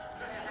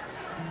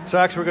So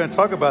actually, we're going to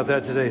talk about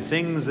that today.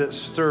 Things that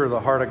stir the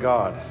heart of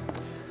God.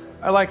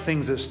 I like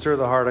things that stir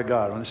the heart of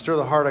God. When they stir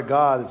the heart of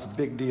God, it's a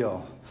big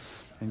deal.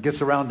 And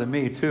gets around to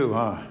me too,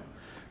 huh?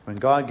 When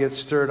God gets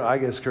stirred, I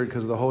get stirred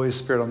because of the Holy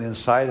Spirit on the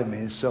inside of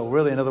me. So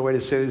really, another way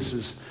to say this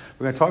is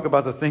we're going to talk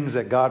about the things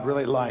that God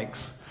really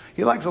likes.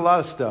 He likes a lot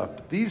of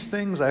stuff. These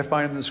things I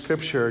find in the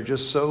Scripture are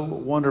just so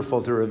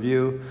wonderful to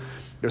review.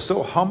 They're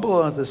so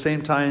humble and at the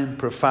same time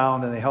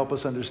profound, and they help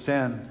us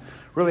understand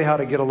really how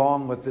to get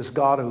along with this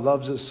God who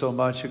loves us so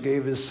much, who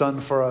gave his Son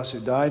for us,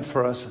 who died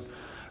for us, and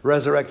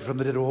resurrected from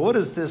the dead. Well, what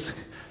is this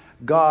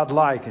God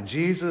like? And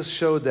Jesus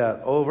showed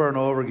that over and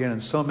over again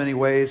in so many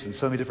ways, in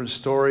so many different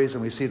stories,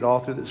 and we see it all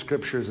through the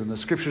Scriptures. And the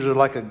Scriptures are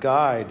like a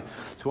guide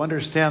to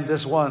understand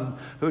this one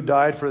who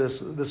died for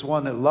this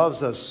one that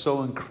loves us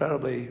so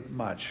incredibly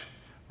much,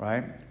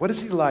 right? What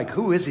is he like?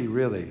 Who is he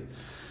really?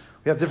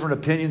 We have different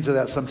opinions of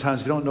that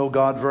sometimes. If you don't know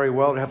God very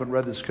well or haven't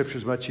read the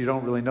Scriptures much, you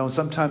don't really know. And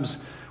sometimes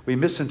we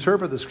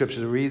misinterpret the Scriptures,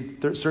 we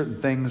read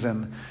certain things,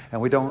 and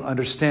we don't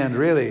understand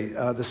really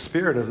the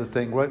spirit of the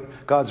thing,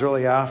 what God's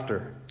really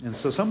after. And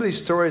so some of these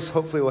stories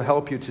hopefully will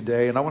help you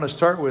today. And I want to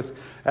start with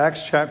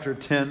Acts chapter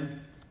 10.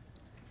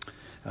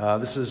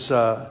 This is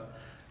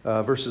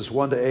verses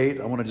 1 to 8.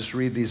 I want to just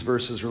read these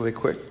verses really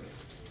quick.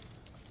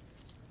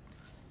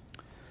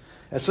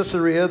 At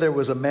Caesarea there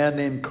was a man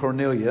named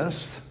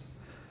Cornelius,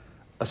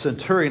 a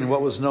centurion in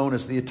what was known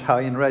as the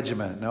Italian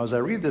regiment. Now, as I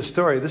read this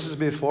story, this is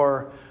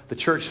before the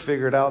church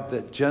figured out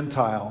that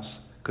Gentiles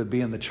could be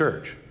in the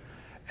church.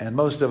 And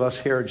most of us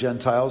here are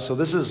Gentiles, so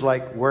this is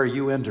like where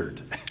you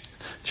entered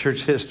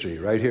church history,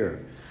 right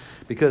here.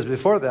 Because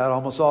before that,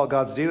 almost all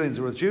God's dealings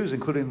were with Jews,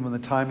 including when the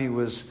time he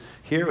was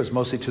here, it was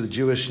mostly to the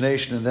Jewish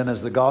nation. And then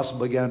as the gospel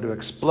began to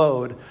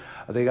explode,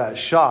 they got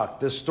shocked.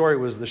 This story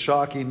was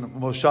the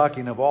most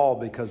shocking of all,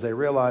 because they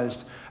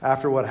realized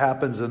after what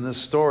happens in this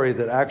story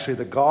that actually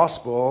the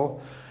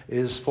gospel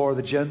is for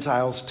the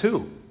Gentiles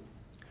too.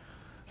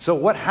 So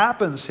what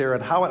happens here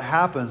and how it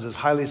happens is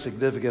highly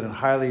significant and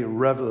highly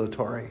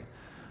revelatory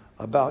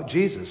about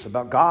Jesus,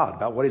 about God,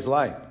 about what he's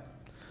like.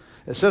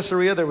 At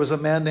Caesarea there was a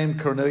man named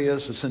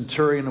Cornelius, a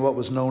centurion in what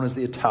was known as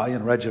the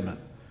Italian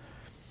regiment.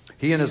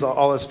 He and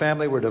all his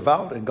family were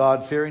devout and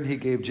God-fearing. He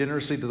gave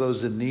generously to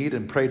those in need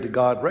and prayed to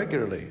God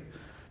regularly.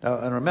 Now,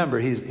 and remember,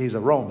 he's a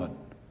Roman,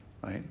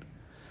 right?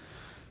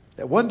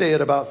 One day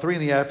at about 3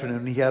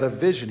 p.m, he had a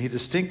vision. He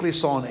distinctly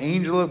saw an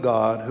angel of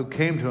God who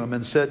came to him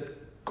and said,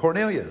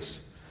 "Cornelius."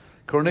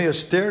 Cornelius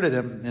stared at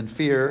him in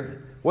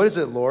fear. "What is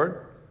it,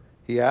 Lord?"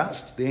 he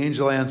asked. The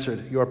angel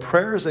answered, "Your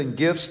prayers and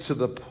gifts to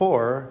the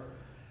poor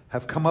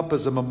have come up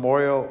as a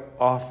memorial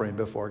offering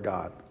before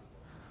God."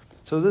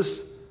 So this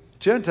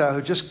Gentile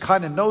who just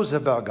kind of knows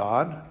about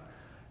God,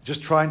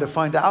 just trying to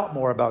find out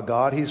more about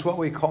God, he's what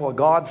we call a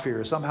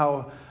God-fearer.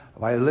 Somehow,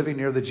 by living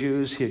near the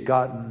Jews, he had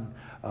gotten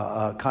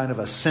kind of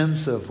a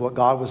sense of what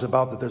God was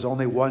about, that there's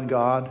only one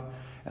God.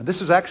 And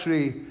this was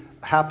actually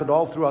happened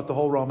all throughout the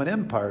whole Roman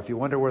Empire. If you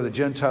wonder where the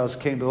Gentiles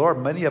came to the Lord,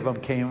 many of them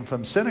came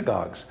from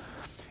synagogues.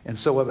 And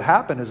so what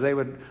happened is they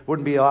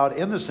wouldn't be allowed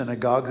in the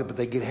synagogues, but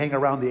they could hang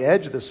around the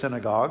edge of the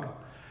synagogue.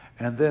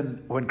 And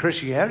then when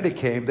Christianity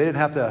came, they didn't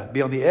have to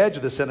be on the edge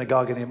of the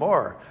synagogue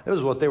anymore. It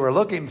was what they were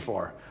looking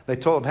for. They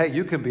told them, hey,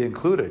 you can be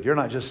included. You're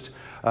not just,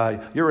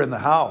 you're in the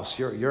house.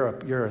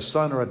 You're a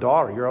son or a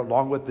daughter. You're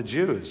along with the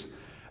Jews.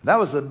 And that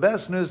was the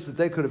best news that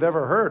they could have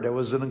ever heard. It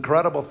was an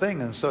incredible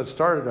thing. And so it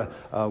started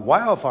a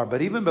wildfire.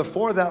 But even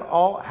before that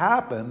all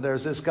happened,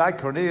 there's this guy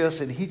Cornelius,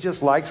 and he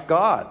just likes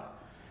God.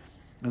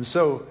 And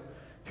so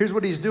here's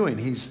what he's doing.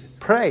 He's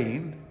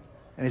praying,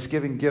 and he's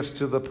giving gifts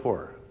to the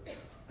poor.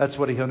 That's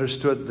what he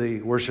understood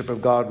the worship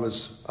of God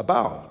was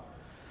about.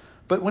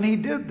 But when he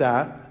did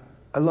that,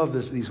 I love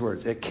these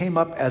words. It came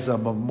up as a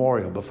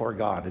memorial before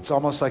God. It's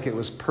almost like it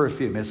was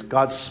perfume.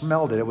 God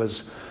smelled it. It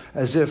was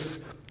as if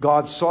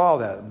God saw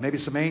that. Maybe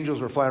some angels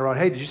were flying around.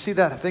 Hey, did you see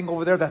that thing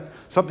over there? That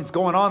something's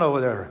going on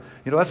over there.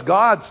 That's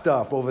God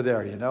stuff over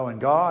there, And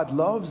God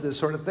loves this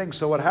sort of thing.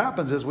 So what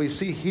happens is we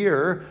see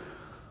here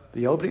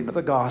the opening of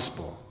the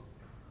gospel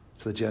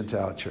to the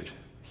Gentile church.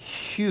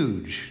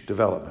 Huge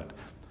development.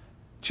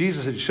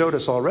 Jesus had showed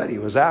us already. He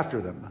was after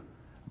them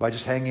by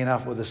just hanging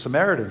out with the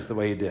Samaritans the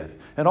way he did.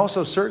 And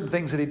also certain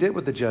things that he did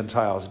with the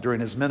Gentiles during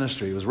his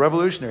ministry. It was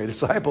revolutionary. The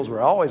disciples were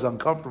always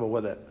uncomfortable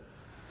with it.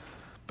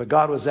 But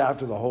God was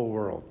after the whole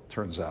world,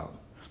 turns out.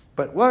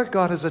 But what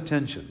got his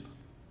attention?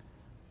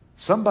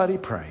 Somebody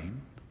praying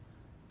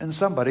and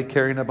somebody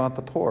caring about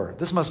the poor.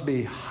 This must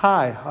be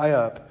high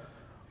up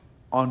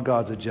on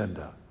God's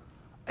agenda.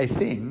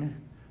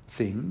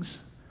 Things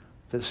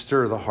that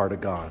stir the heart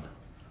of God.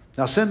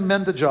 Now send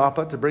men to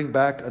Joppa to bring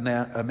back a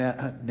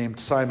man named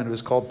Simon who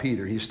is called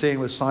Peter. He's staying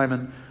with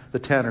Simon the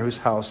tanner, whose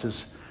house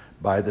is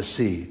by the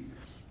sea.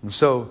 And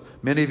so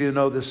many of you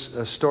know this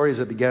story as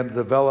it began to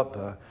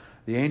develop.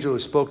 The angel who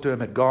spoke to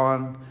him had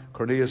gone.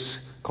 Cornelius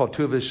called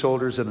two of his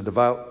servants and a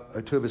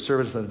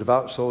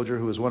devout soldier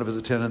who was one of his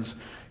attendants.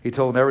 He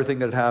told them everything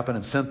that had happened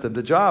and sent them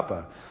to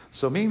Joppa.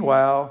 So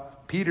meanwhile,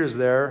 Peter's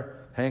there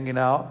hanging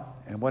out,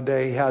 And one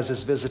day he has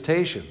this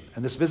visitation.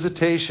 And this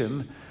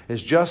visitation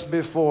is just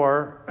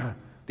before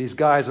these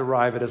guys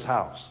arrive at his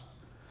house.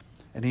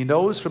 And he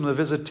knows from the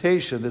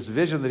visitation, this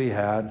vision that he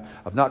had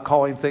of not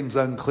calling things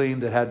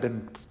unclean that had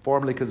been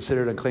formerly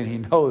considered unclean, he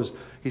knows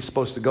he's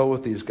supposed to go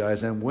with these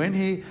guys. And when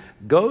he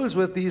goes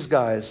with these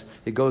guys,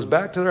 he goes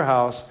back to their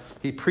house,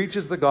 he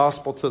preaches the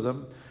gospel to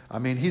them. I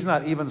mean, he's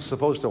not even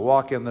supposed to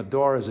walk in the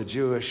door as a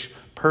Jewish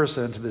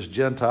person to this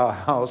Gentile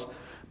house.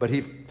 But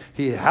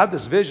he had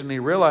this vision. He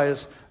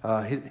realized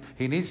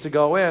he needs to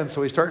go in,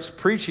 so he starts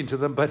preaching to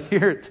them. But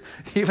here,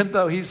 even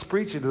though he's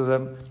preaching to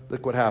them,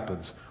 look what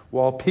happens.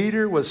 While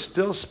Peter was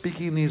still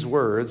speaking these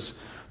words,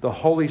 the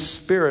Holy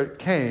Spirit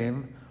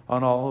came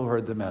on all who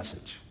heard the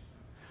message.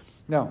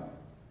 Now,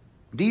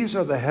 these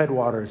are the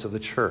headwaters of the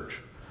church.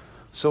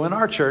 So in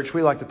our church,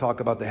 we like to talk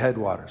about the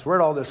headwaters. Where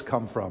did all this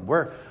come from?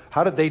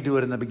 How did they do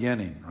it in the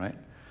beginning, right?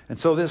 And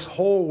so this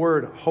whole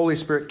word, Holy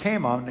Spirit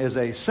came on, is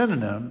a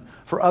synonym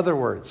for other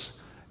words.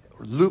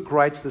 Luke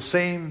writes the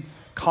same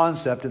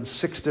concept in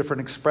 6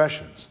 different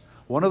expressions.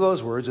 One of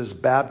those words is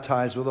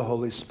baptized with the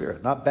Holy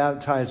Spirit. Not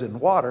baptized in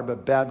water,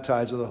 but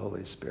baptized with the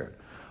Holy Spirit.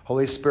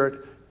 Holy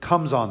Spirit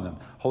comes on them.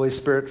 Holy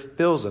Spirit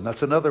fills them.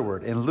 That's another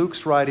word. In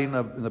Luke's writing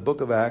in the book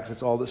of Acts,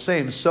 it's all the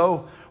same.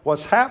 So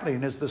what's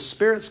happening is the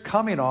Spirit's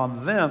coming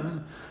on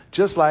them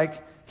just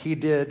like he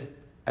did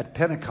at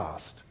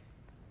Pentecost.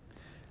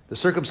 The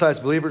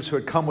circumcised believers who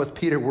had come with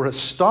Peter were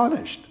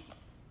astonished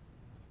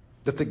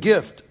that the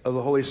gift of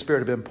the Holy Spirit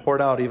had been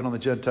poured out even on the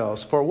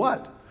Gentiles. For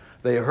what?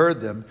 They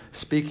heard them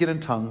speaking in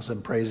tongues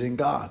and praising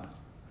God.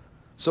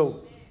 So,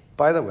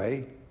 by the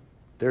way,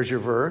 there's your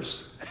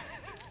verse.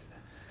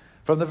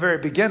 From the very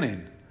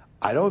beginning,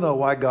 I don't know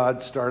why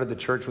God started the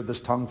church with this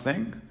tongue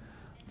thing.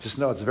 Just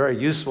know it's very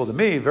useful to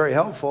me, very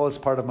helpful. It's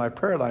part of my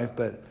prayer life,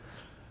 but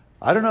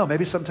I don't know.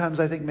 Maybe sometimes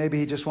I think maybe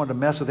he just wanted to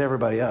mess with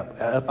everybody up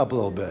a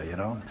little bit, you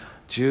know.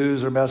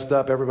 Jews are messed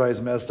up. Everybody's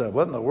messed up.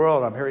 What in the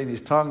world? I'm hearing these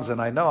tongues, and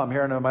I know I'm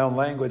hearing them in my own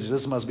language.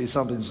 This must be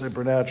something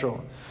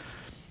supernatural.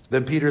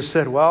 Then Peter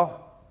said,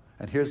 well,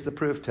 and here's the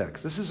proof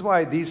text. This is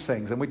why these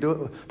things, and we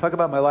talk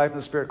about my Life in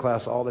the Spirit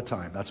class all the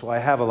time. That's why I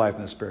have a Life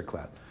in the Spirit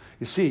class.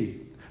 You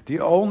see, the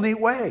only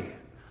way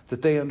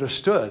that they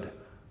understood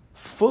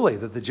fully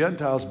that the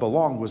Gentiles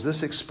belonged was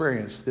this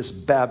experience, this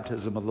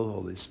baptism of the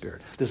Holy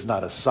Spirit. This is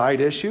not a side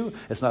issue.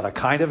 It's not a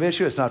kind of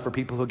issue. It's not for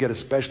people who get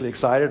especially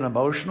excited and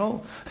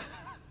emotional.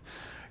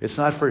 It's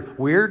not for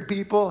weird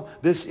people.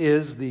 This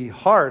is the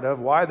heart of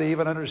why they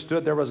even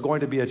understood there was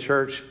going to be a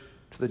church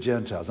to the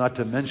Gentiles, not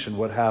to mention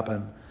what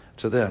happened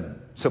to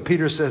them. So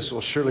Peter says, well,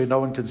 surely no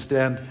one can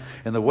stand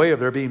in the way of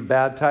their being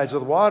baptized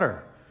with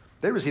water.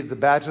 They received the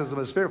baptism of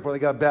the Spirit before they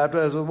got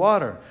baptized with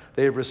water.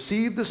 They have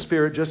received the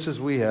Spirit just as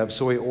we have,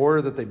 so he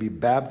ordered that they be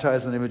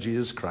baptized in the name of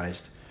Jesus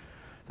Christ.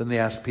 Then they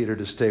asked Peter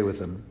to stay with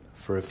them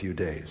for a few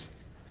days.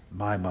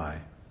 My.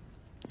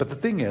 But the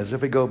thing is,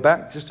 if we go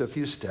back just a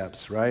few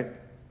steps, right?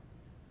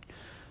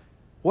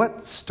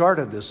 What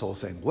started this whole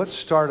thing? What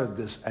started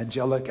this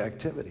angelic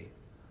activity?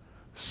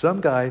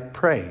 Some guy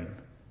praying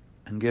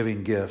and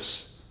giving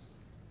gifts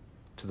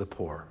to the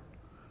poor.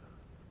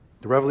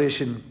 The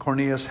revelation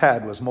Cornelius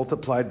had was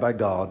multiplied by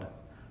God,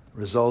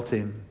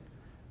 resulting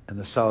in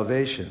the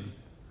salvation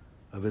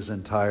of his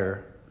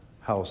entire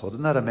household.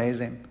 Isn't that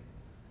amazing?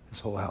 His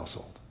whole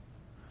household.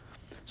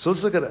 So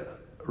let's look at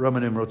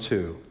Roman numeral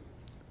 2.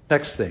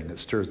 Next thing that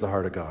stirs the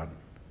heart of God.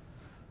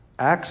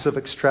 Acts of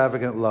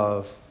extravagant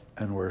love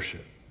and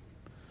worship.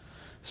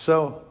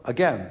 So,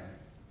 again,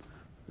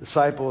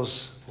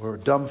 disciples were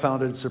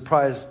dumbfounded,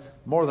 surprised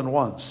more than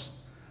once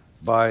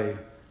by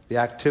the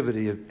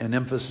activity and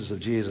emphasis of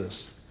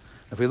Jesus.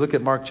 If we look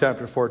at Mark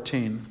chapter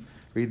 14,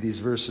 read these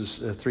verses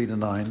 3 to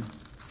 9.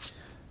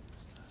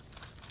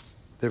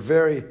 They're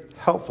very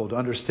helpful to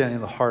understanding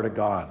the heart of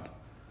God.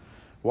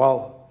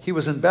 While he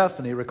was in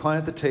Bethany,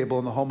 reclined at the table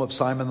in the home of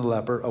Simon the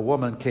leper, a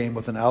woman came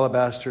with an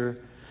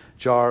alabaster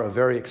jar of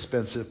very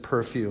expensive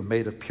perfume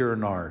made of pure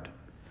nard.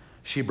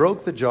 She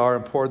broke the jar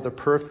and poured the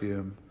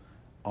perfume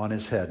on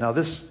his head. Now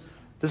this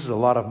is a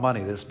lot of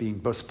money that's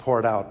being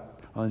poured out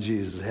on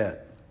Jesus'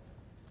 head.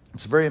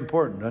 It's very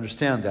important to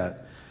understand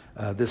that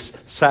this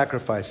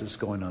sacrifice is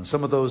going on.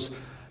 Some of those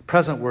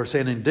present were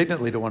saying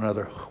indignantly to one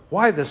another,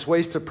 why this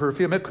waste of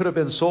perfume? It could have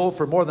been sold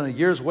for more than a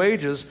year's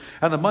wages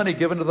and the money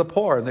given to the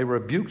poor. And they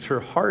rebuked her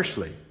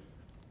harshly.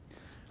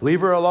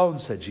 Leave her alone,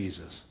 said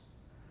Jesus.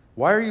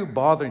 Why are you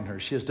bothering her?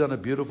 She has done a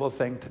beautiful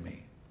thing to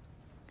me.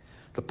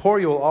 The poor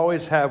you will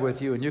always have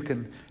with you, and you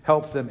can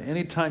help them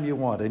anytime you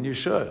want, and you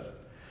should.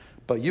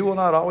 But you will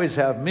not always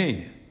have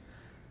me.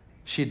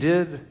 She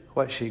did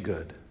what she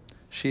could.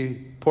 She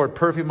poured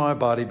perfume on my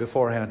body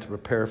beforehand to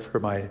prepare for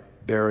my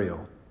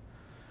burial.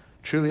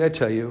 Truly I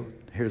tell you,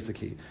 here's the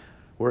key.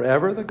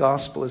 Wherever the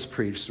gospel is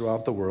preached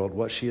throughout the world,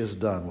 what she has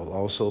done will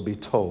also be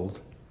told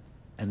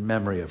in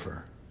memory of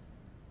her.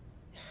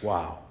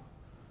 Wow.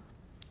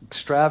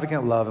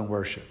 Extravagant love and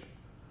worship.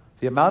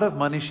 The amount of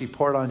money she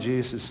poured on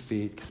Jesus'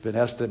 feet has been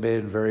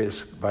estimated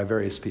by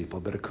various people,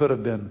 but it could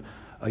have been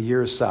a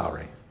year's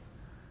salary.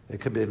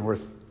 It could have been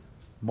worth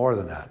more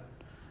than that.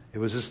 It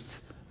was just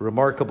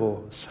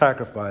remarkable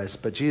sacrifice,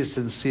 but Jesus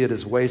didn't see it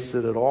as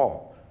wasted at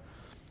all.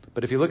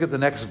 But if you look at the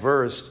next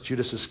verse,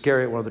 Judas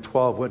Iscariot, one of the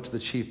 12, went to the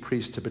chief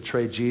priest to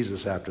betray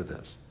Jesus after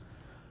this.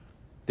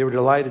 They were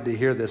delighted to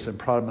hear this and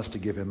promised to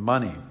give him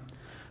money.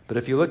 But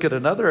if you look at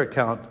another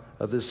account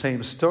of this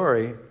same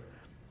story,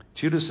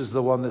 Judas is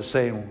the one that's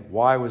saying,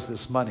 why was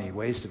this money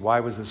wasted?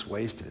 Why was this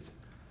wasted?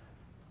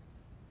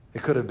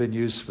 It could have been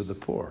used for the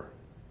poor.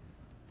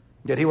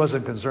 Yet he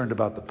wasn't concerned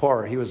about the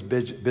poor. He was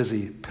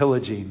busy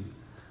pillaging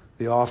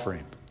the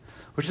offering,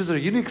 which is a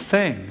unique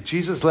thing.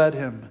 Jesus let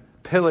him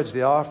pillage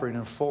the offering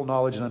in full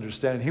knowledge and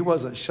understanding. He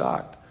wasn't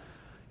shocked.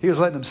 He was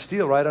letting him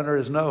steal right under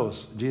his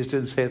nose. Jesus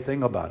didn't say a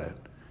thing about it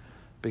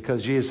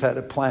because Jesus had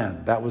a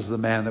plan. That was the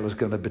man that was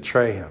going to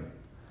betray him.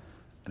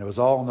 And it was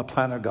all in the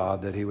plan of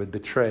God that he would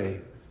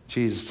betray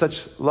Jesus.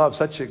 Such love,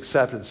 such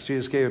acceptance.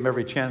 Jesus gave him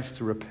every chance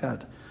to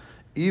repent.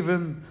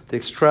 Even the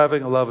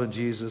extravagant love of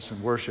Jesus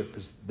and worship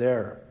is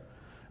there.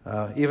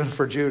 Even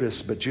for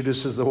Judas. But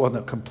Judas is the one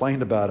that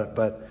complained about it.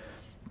 But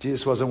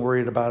Jesus wasn't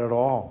worried about it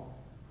all.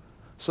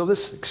 So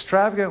this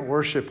extravagant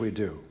worship we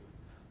do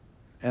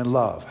and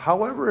love,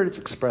 however it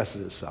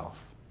expresses itself.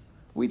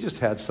 We just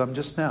had some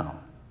just now.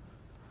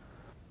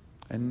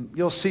 And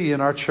you'll see in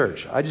our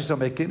church, I just don't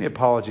make any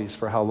apologies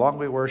for how long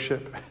we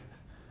worship,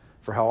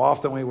 for how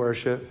often we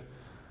worship,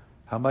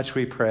 how much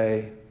we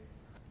pray.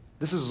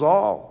 This is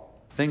all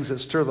things that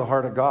stir the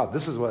heart of God.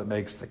 This is what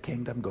makes the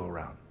kingdom go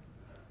around.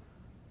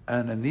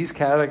 And in these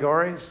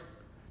categories,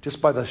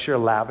 just by the sheer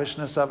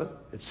lavishness of it,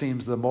 it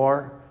seems the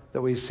more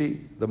that we see,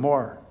 the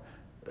more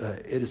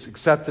it is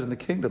accepted in the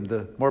kingdom,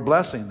 the more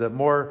blessing, the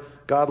more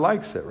God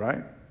likes it,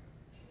 right?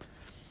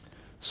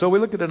 So we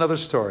look at another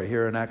story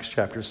here in Acts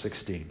chapter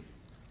 16.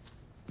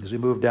 As we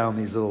move down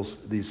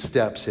these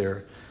steps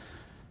here.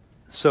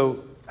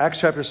 So Acts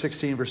chapter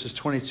 16 verses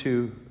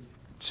 22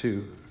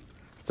 to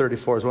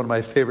 34 is one of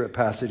my favorite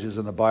passages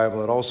in the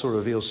Bible. It also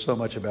reveals so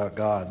much about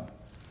God.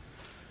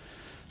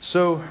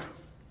 So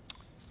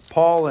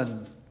Paul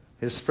and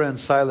his friend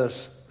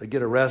Silas, they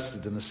get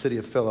arrested in the city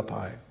of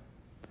Philippi.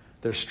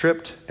 They're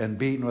stripped and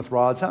beaten with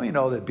rods. How many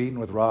know that beaten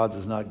with rods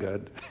is not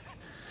good?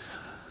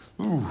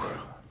 Ooh.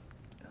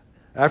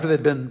 After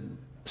they'd been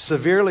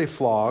severely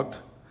flogged,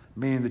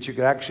 meaning that you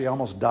could actually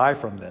almost die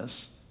from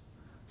this.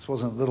 This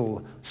wasn't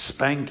little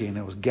spanking,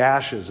 it was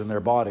gashes in their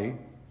body.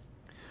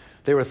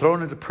 They were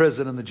thrown into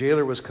prison, and the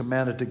jailer was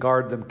commanded to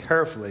guard them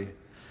carefully.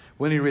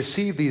 When he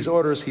received these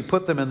orders, he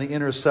put them in the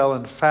inner cell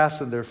and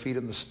fastened their feet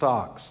in the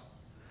stocks.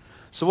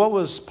 So what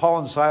was Paul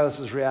and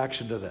Silas's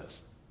reaction to this?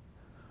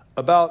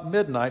 About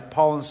midnight,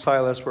 Paul and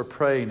Silas were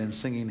praying and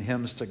singing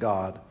hymns to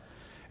God,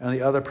 and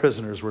the other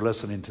prisoners were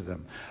listening to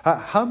them.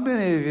 How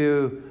many of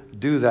you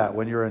do that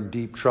when you're in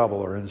deep trouble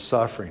or in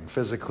suffering,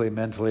 physically,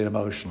 mentally, and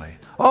emotionally?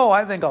 Oh,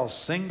 I think I'll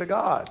sing to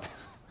God.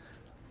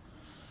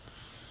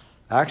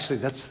 Actually,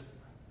 that's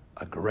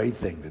a great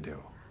thing to do.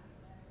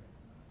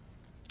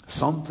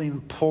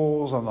 Something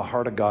pulls on the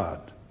heart of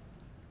God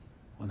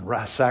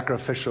when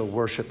sacrificial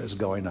worship is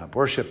going up.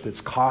 Worship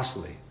that's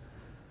costly.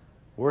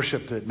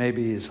 Worship that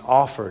maybe is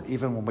offered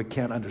even when we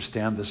can't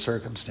understand the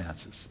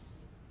circumstances.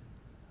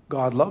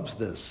 God loves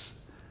this.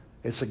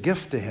 It's a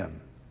gift to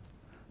him.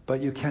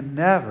 But you can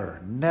never,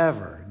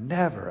 never,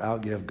 never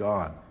outgive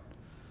God.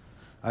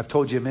 I've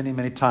told you many,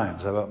 many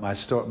times about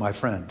my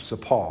friend, Sir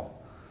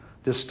Paul.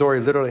 This story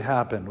literally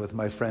happened with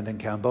my friend in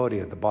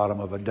Cambodia at the bottom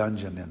of a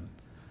dungeon in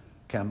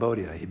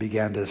Cambodia. He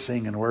began to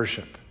sing and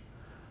worship,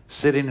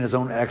 sitting in his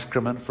own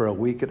excrement for a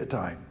week at a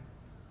time.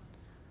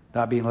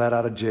 Not being let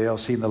out of jail,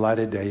 seeing the light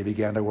of day, he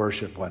began to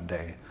worship one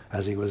day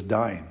as he was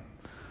dying.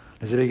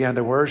 As he began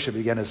to worship,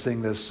 he began to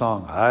sing this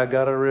song. I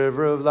got a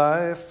river of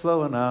life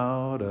flowing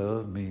out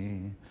of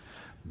me.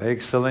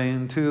 Makes the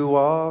lame to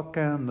walk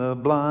and the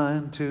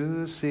blind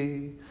to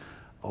see.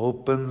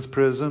 Opens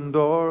prison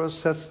doors,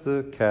 sets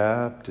the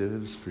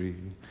captives free.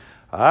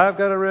 I've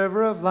got a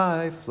river of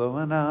life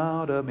flowing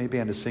out of me. He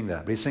began to sing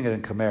that. But he sang it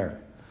in Khmer.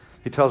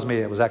 He tells me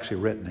it was actually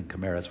written in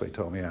Khmer. That's what he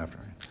told me after.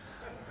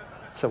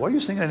 I said, why are you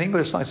singing an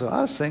English song? I said,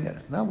 I'll sing it.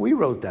 No, we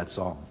wrote that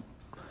song.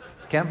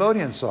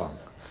 Cambodian song.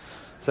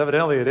 So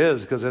evidently it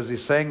is, because as he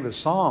sang the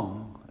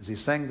song,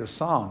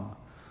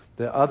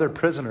 the other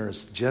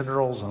prisoners,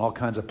 generals and all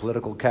kinds of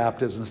political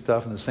captives and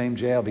stuff in the same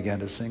jail began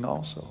to sing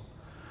also.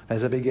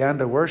 As they began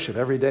to worship,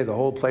 every day the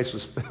whole place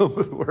was filled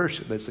with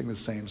worship. They sing the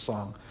same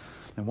song.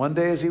 And one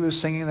day as he was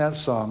singing that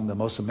song, the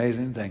most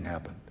amazing thing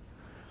happened.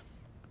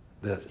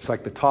 It's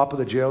like the top of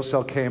the jail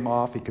cell came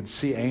off. He could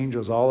see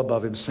angels all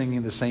above him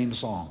singing the same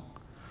song.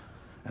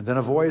 And then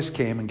a voice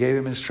came and gave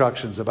him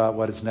instructions about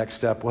what his next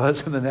step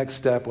was. And the next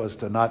step was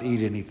to not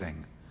eat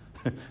anything.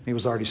 He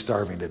was already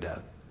starving to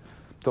death.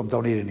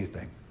 Don't eat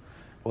anything.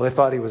 Well, they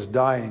thought he was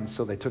dying,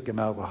 so they took him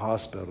out of the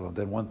hospital. And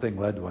then one thing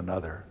led to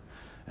another.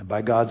 And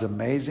by God's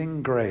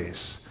amazing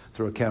grace,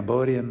 through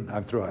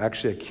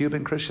a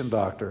Cuban Christian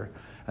doctor,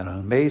 and an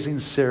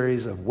amazing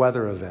series of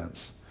weather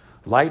events,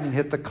 lightning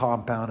hit the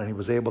compound and he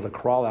was able to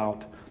crawl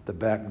out the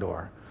back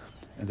door.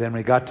 And then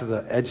when he got to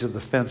the edge of the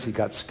fence, he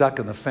got stuck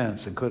in the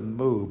fence and couldn't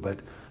move. But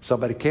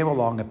somebody came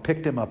along and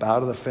picked him up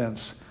out of the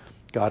fence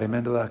got him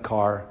into the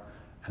car,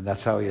 and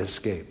that's how he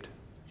escaped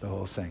the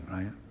whole thing,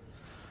 right?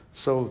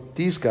 So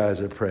these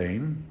guys are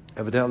praying.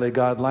 Evidently,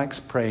 God likes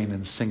praying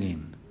and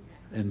singing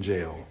in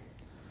jail.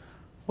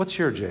 What's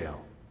your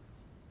jail?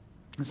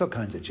 There's all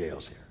kinds of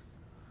jails here.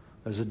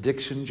 There's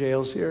addiction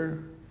jails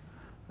here.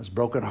 There's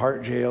broken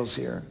heart jails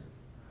here.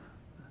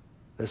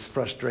 There's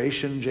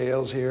frustration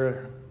jails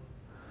here.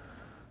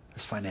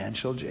 There's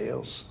financial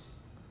jails.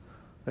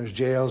 There's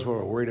jails where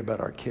we're worried about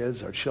our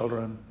kids, our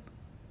children.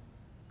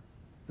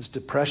 There's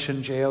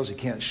depression jails. You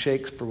can't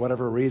shake for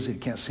whatever reason. You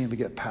can't seem to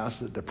get past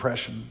the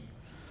depression.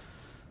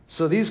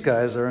 So these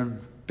guys are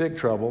in big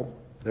trouble.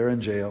 They're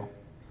in jail.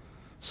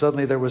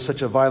 Suddenly there was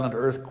such a violent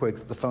earthquake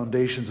that the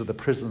foundations of the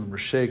prison were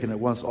shaken. At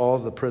once all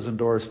of the prison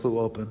doors flew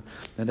open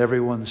and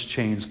everyone's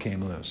chains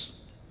came loose.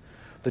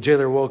 The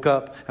jailer woke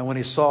up, and when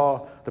he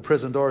saw the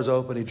prison doors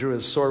open, he drew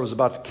his sword, was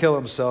about to kill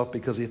himself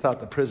because he thought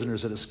the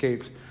prisoners had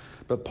escaped.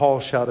 But Paul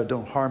shouted,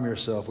 "Don't harm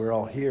yourself. We're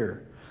all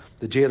here."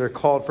 The jailer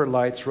called for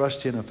lights,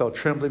 rushed in, and fell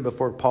trembling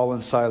before Paul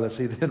and Silas.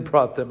 He then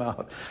brought them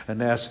out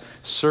and asked,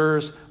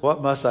 "Sirs,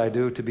 what must I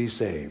do to be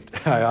saved?"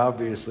 I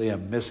obviously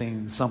am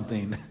missing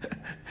something.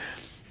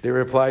 They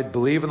replied,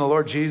 "Believe in the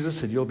Lord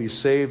Jesus, and you'll be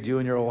saved, you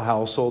and your whole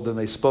household." Then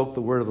they spoke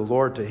the word of the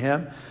Lord to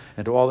him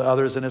and to all the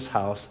others in his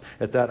house.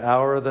 At that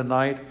hour of the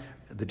night,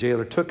 the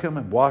jailer took him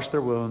and washed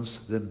their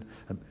wounds. Then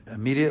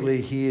immediately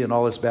he and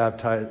all his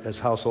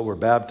household were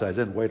baptized.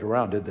 They didn't wait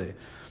around, did they?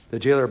 The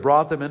jailer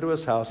brought them into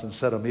his house and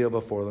set a meal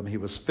before them. He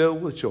was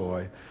filled with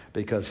joy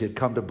because he had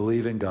come to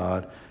believe in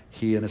God,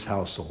 he and his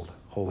whole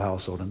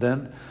household. And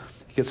then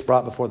he gets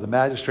brought before the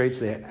magistrates.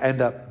 They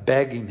end up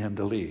begging him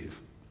to leave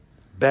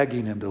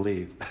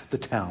the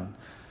town.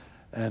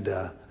 And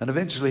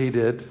eventually he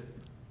did,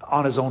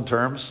 on his own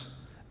terms.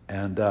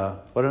 And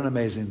what an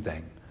amazing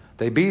thing.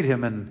 They beat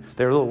him, and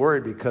they were a little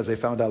worried because they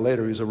found out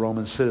later he was a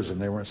Roman citizen.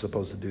 They weren't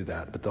supposed to do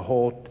that. But the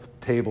whole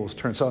table was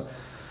turned. So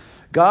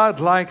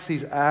God likes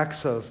these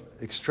acts of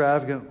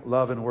extravagant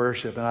love and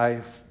worship. And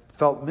I've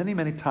felt many,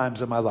 many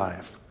times in my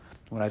life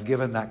when I've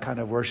given that kind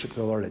of worship to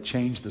the Lord, it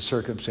changed the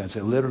circumstance.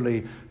 It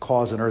literally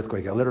caused an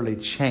earthquake. It literally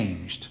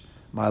changed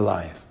my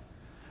life.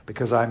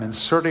 Because I'm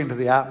inserting into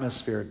the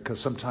atmosphere, because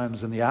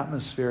sometimes in the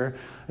atmosphere,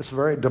 it's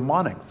very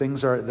demonic.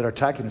 Things that are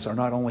attacking us are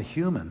not only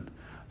human,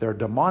 they're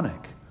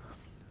demonic.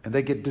 And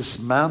they get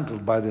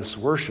dismantled by this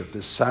worship,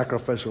 this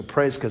sacrificial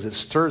praise, because it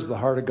stirs the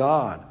heart of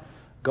God.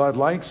 God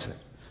likes it.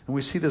 And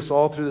we see this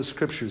all through the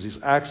scriptures,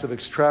 these acts of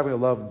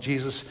extravagant love.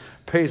 Jesus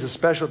pays a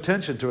special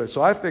attention to it.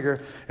 So I figure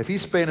if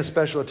he's paying a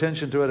special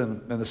attention to it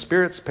and the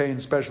Spirit's paying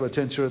special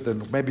attention to it,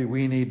 then maybe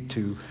we need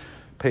to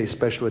pay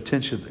special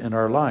attention in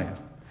our life.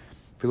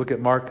 If you look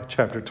at Mark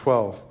chapter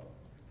 12,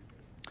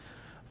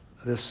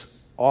 this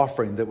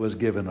offering that was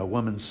given, a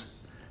woman's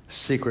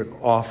secret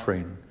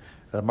offering,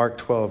 Mark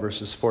 12,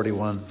 verses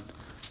 41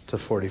 to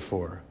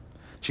 44.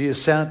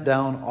 Jesus sat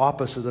down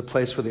opposite the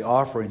place where the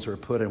offerings were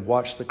put and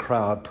watched the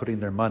crowd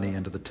putting their money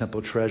into the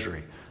temple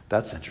treasury.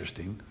 That's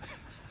interesting.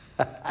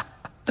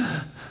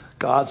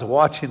 God's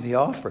watching the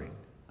offering.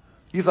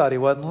 You thought he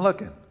wasn't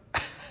looking.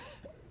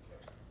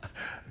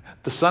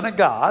 The Son of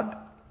God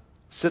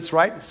sits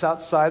right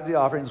outside the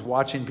offerings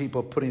watching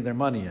people putting their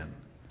money in.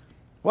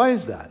 Why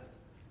is that?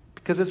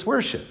 Because it's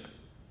worship.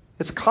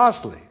 It's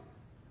costly.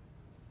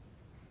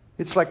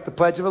 It's like the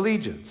Pledge of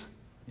Allegiance,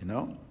 you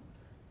know.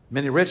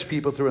 Many rich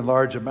people threw in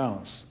large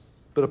amounts,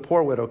 but a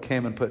poor widow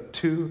came and put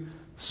 2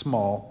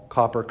 small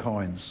copper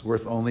coins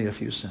worth only a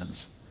few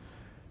cents.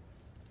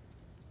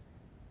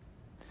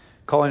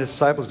 Calling his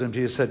disciples to him,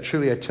 Jesus said,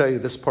 "Truly I tell you,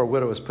 this poor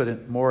widow has put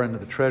in more into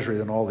the treasury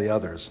than all the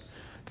others.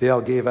 They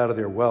all gave out of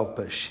their wealth,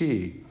 but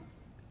she,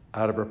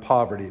 out of her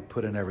poverty,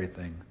 put in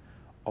everything,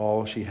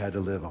 all she had to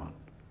live on."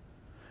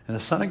 And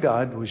the Son of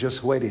God was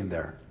just waiting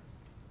there.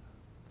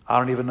 I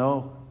don't even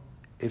know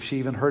if she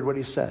even heard what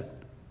he said.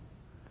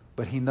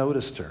 But he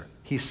noticed her.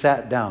 He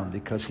sat down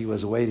because he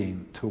was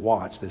waiting to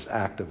watch this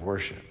act of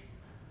worship.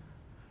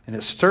 And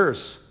it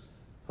stirs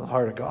the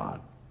heart of God.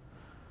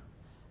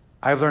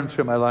 I've learned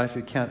through my life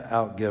you can't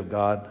outgive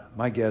God.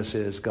 My guess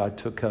is God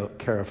took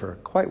care of her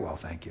quite well,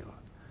 thank you.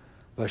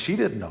 But she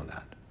didn't know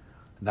that.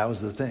 And that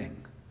was the thing.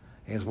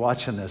 He was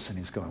watching this and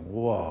he's going,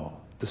 whoa,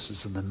 this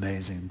is an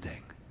amazing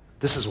thing.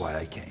 This is why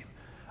I came.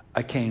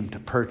 I came to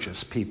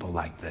purchase people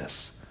like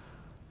this.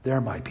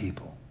 They're my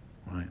people,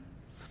 right?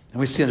 And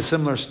we see a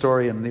similar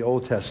story in the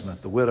Old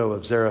Testament, the widow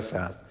of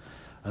Zarephath,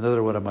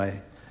 another one of my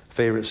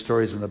favorite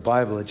stories in the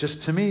Bible. It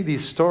just, to me,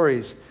 these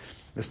stories,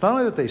 it's not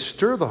only that they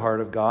stir the heart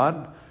of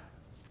God,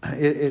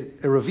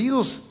 it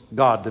reveals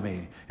God to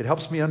me. It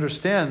helps me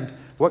understand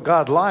what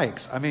God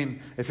likes. I mean,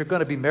 if you're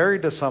going to be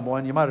married to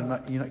someone, you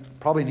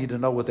probably need to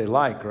know what they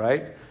like,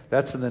 right?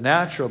 That's in the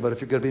natural. But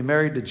if you're going to be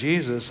married to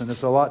Jesus, and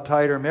it's a lot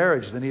tighter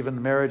marriage than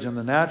even marriage in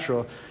the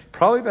natural, you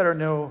probably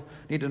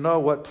need to know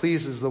what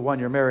pleases the one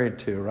you're married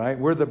to, right?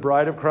 We're the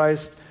bride of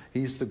Christ.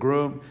 He's the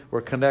groom.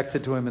 We're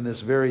connected to him in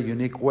this very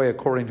unique way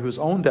according to his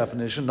own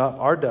definition, not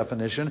our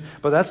definition,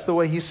 but that's the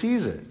way he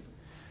sees it.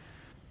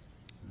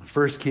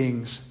 1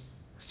 Kings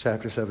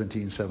chapter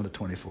 17, 7 to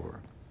 24.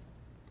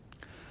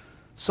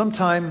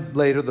 Sometime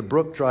later, the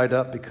brook dried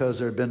up because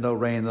there had been no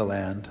rain in the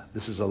land.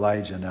 This is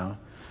Elijah now.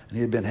 And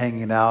he had been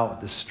hanging out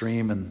at the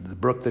stream and the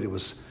brook that he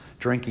was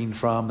drinking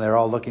from. They're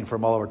all looking for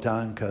him all over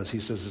town because he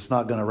says it's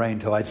not going to rain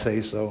till I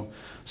say so.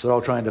 So they're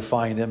all trying to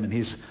find him, and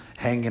he's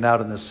hanging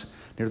out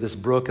near this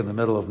brook in the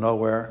middle of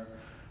nowhere.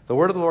 The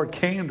word of the Lord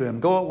came to him,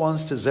 "Go at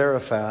once to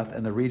Zarephath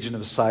in the region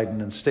of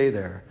Sidon and stay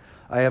there.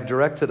 I have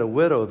directed a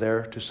widow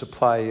there to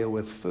supply you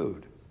with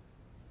food."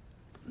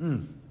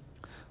 I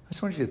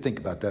just want you to think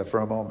about that for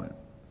a moment.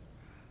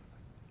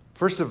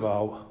 First of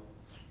all,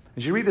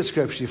 as you read the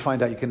scripture, you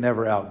find out you can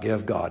never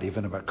outgive God,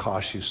 even if it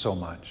costs you so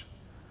much.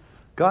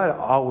 God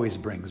always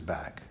brings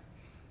back.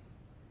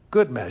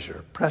 Good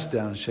measure, pressed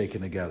down and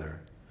shaken together.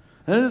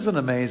 And it isn't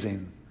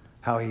amazing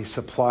how he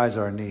supplies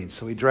our needs.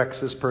 So he directs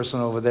this person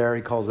over there.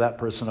 He calls that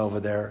person over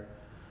there.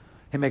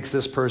 He makes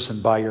this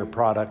person buy your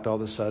product all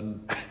of a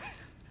sudden.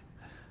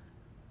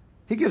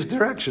 He gives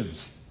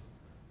directions.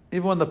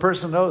 Even when the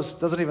person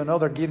doesn't even know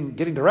they're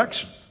getting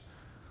directions.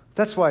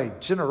 That's why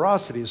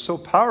generosity is so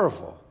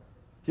powerful.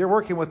 You're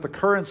working with the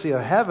currency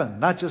of heaven,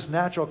 not just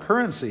natural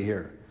currency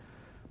here.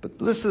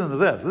 But listen to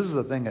this. This is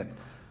the thing that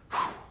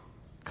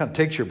kind of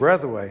takes your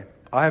breath away.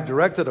 I have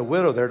directed a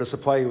widow there to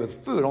supply you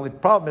with food. Only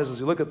problem is, as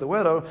you look at the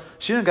widow,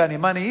 she didn't got any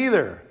money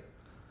either.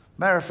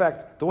 Matter of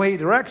fact, the way he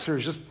directs her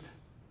is just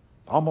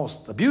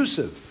almost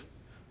abusive.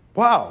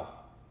 Wow.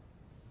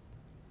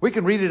 We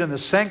can read it in the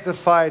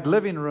sanctified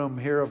living room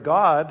here of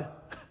God,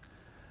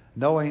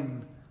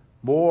 knowing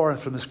more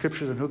from the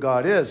scripture than who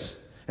God is,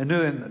 and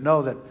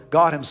know that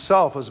God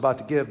himself was about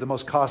to give the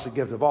most costly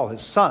gift of all,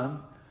 his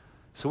son.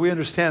 So we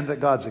understand that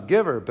God's a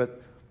giver,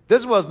 but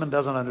this husband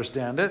doesn't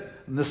understand it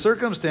in the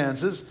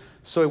circumstances.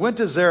 So he went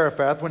to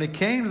Zarephath. When he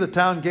came to the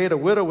town gate, a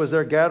widow was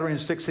there gathering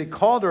sticks. He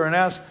called her and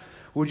asked,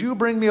 "Would you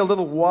bring me a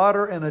little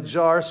water in a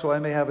jar so I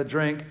may have a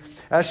drink?"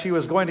 As she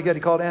was going to get,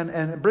 he called,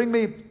 and bring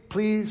me,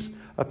 please,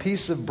 a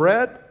piece of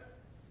bread.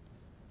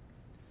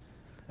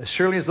 "As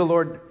surely as the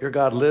Lord your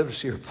God lives,"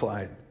 she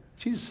replied.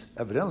 She's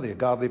evidently a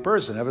godly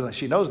person. Evidently,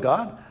 she knows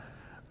God.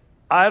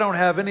 "I don't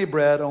have any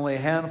bread, only a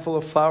handful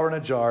of flour in a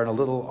jar and a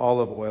little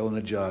olive oil in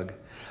a jug.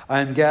 I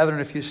am gathering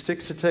a few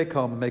sticks to take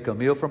home and make a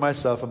meal for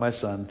myself and my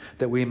son,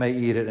 that we may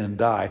eat it and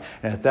die."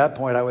 And at that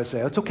point, I would say,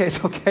 "It's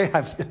okay.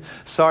 I'm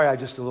sorry.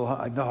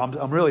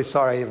 I'm really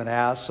sorry I even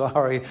asked.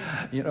 Sorry.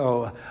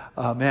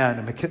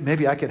 Man,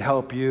 maybe I could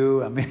help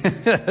you." I mean,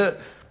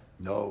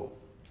 no.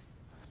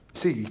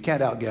 See, you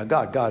can't outgive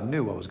God. God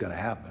knew what was going to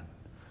happen.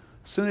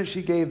 As soon as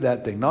she gave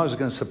that thing, not only was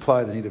going to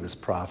supply the need of his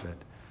prophet,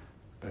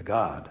 but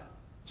God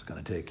was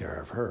going to take care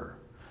of her.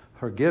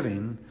 Her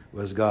giving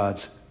was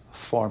God's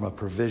form of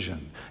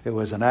provision. It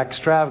was an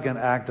extravagant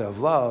act of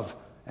love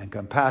and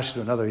compassion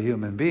to another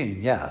human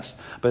being, yes,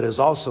 but it was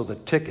also the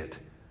ticket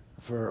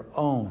for her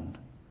own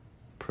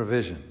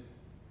provision.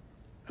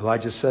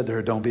 Elijah said to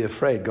her, "Don't be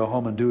afraid. Go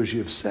home and do as you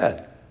have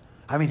said."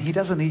 I mean, he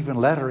doesn't even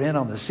let her in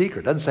on the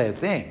secret. Doesn't say a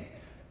thing.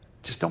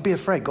 Just don't be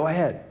afraid. Go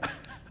ahead.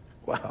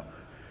 Wow.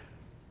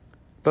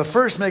 "But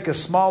first make a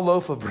small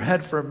loaf of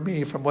bread for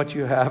me from what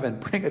you have and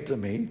bring it to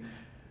me."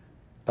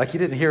 Like he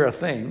didn't hear a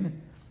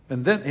thing.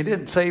 And then he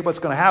didn't say what's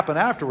going to happen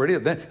afterward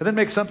either. And then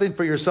make something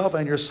for yourself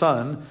and your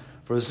son.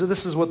 For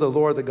this is what the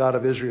Lord, the God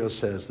of Israel,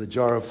 says: "The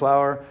jar of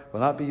flour will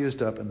not be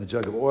used up, and the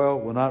jug of oil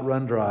will not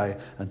run dry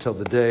until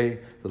the day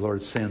the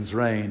Lord sends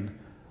rain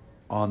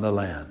on the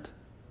land."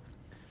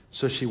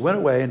 So she went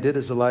away and did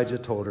as Elijah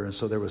told her. And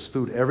so there was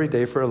food every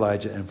day for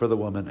Elijah and for the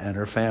woman and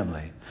her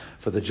family.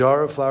 For the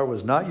jar of flour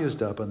was not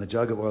used up, and the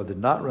jug of oil did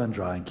not run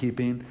dry, in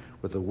keeping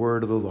with the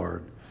word of the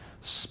Lord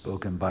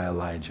spoken by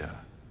Elijah.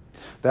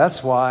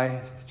 That's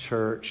why,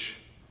 church,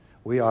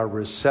 we are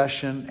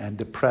recession and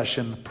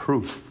depression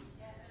proof.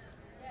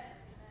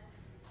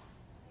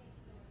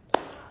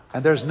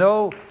 And there's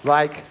no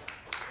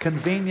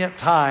convenient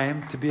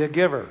time to be a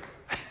giver.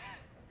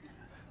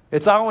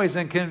 It's always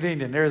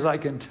inconvenient, near as I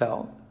can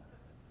tell.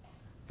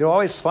 You'll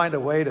always find a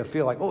way to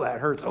feel like, "Oh, that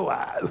hurts.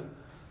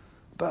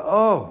 But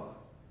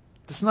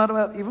it's not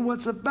about even what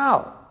it's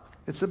about.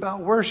 It's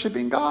about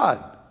worshiping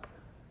God.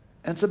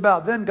 And it's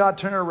about then God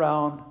turning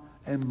around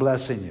and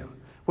blessing you.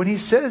 When he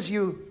says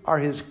you are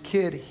his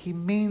kid, he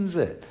means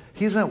it.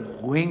 He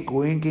isn't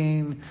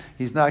winking.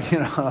 He's not,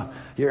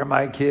 "You're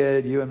my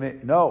kid, you and me."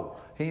 No,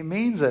 he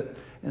means it.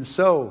 And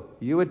so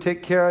you would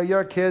take care of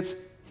your kids.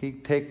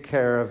 He'd take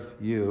care of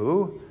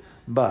you.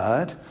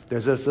 But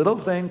there's this little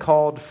thing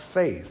called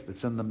faith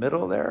that's in the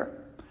middle there.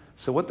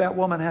 So what that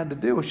woman had to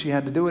do, she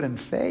had to do it in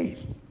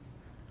faith.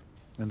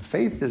 And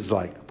faith is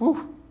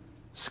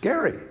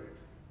scary.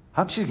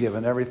 She's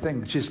given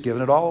everything. She's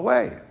given it all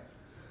away.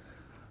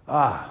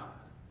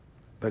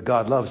 But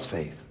God loves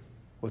faith.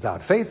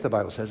 Without faith, the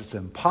Bible says, it's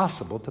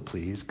impossible to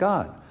please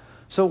God.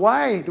 So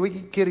why do we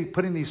keep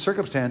putting these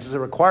circumstances that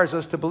requires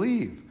us to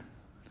believe?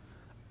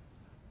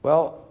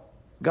 Well,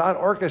 God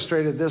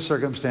orchestrated this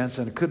circumstance,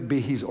 and it could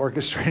be he's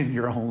orchestrating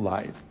your own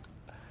life.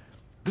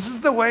 This is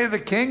the way of the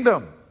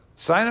kingdom.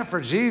 Sign up for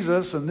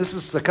Jesus, and this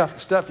is the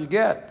stuff you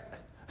get.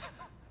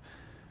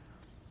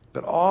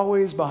 But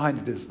always behind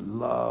it is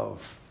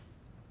love.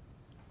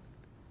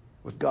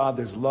 With God,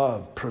 there's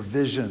love,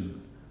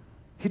 provision.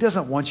 He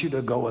doesn't want you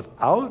to go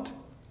without.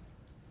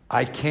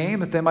 I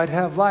came that they might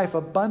have life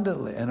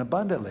abundantly and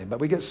abundantly. But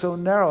we get so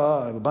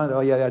narrow. Abundant.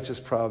 Oh, yeah, that's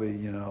just probably,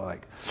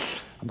 like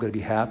I'm going to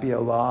be happy a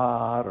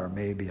lot, or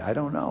maybe, I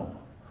don't know.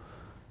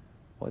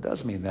 Well, it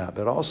does mean that,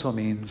 but it also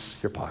means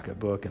your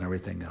pocketbook and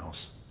everything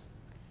else.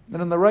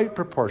 And in the right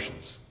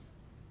proportions.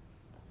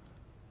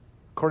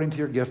 According to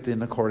your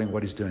gifting, according to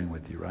what he's doing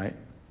with you, right?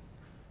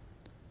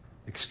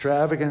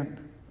 Extravagant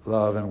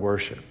love and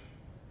worship.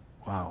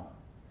 Wow.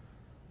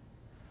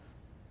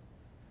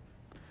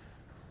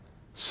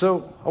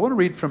 So I want to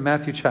read from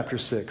Matthew chapter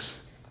 6.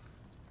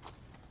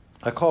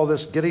 I call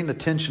this getting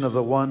attention of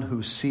the one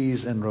who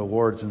sees and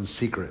rewards in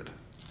secret.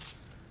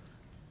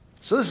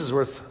 So this is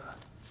worth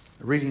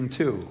reading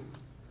too.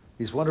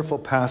 These wonderful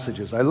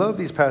passages. I love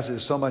these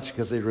passages so much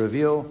because they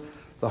reveal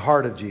the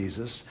heart of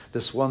Jesus,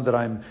 this one that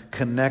I'm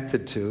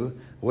connected to,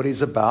 what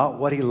he's about,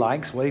 what he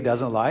likes, what he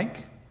doesn't like,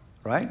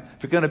 right?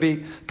 If you're going to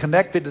be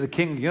connected to the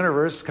King of the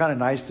universe, it's kind of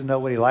nice to know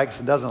what he likes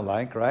and doesn't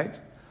like, right?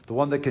 The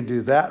one that can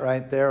do that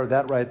right there or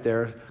that right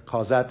there,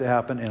 cause that to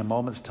happen in a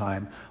moment's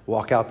time,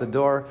 walk out the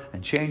door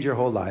and change your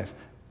whole life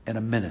in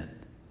a minute.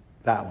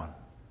 That one.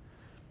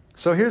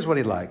 So here's what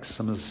he likes,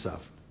 some of the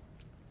stuff.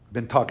 I've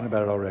been talking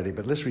about it already,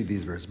 but let's read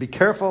these verses. Be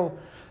careful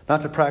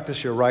not to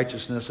practice your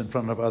righteousness in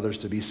front of others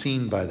to be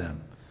seen by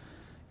them.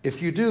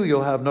 If you do,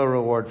 you'll have no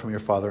reward from your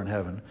Father in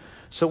heaven.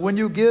 So when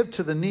you give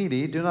to the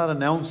needy, do not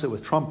announce it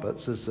with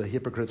trumpets, as the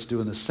hypocrites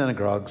do in the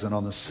synagogues and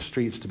on the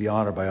streets to be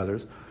honored by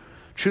others.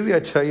 Truly I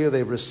tell you,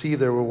 they've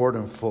received their reward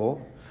in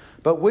full.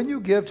 But when you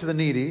give to the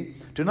needy,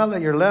 do not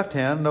let your left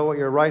hand know what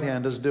your right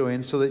hand is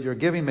doing, so that your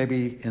giving may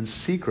be in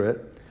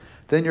secret.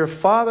 Then your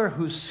Father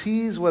who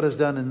sees what is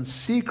done in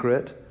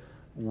secret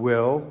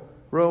will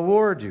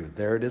reward you.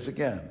 There it is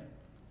again.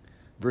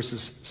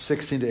 Verses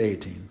 16 to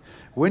 18.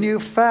 When you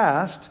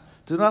fast,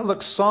 do not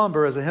look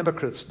somber as the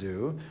hypocrites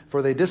do,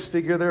 for they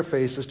disfigure their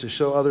faces to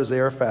show others they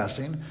are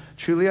fasting.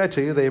 Truly I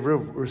tell you, they've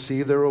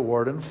received their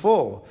reward in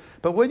full.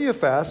 But when you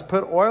fast,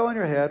 put oil on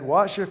your head,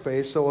 wash your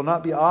face, so it will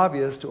not be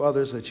obvious to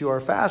others that you are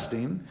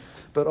fasting,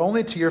 but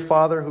only to your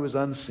Father who is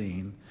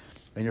unseen.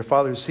 And your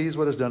Father who sees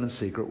what is done in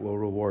secret will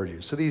reward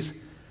you. So these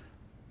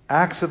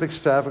acts of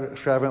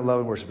extravagant love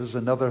and worship, this is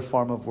another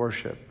form of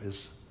worship,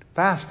 is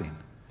fasting.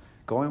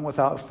 Going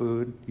without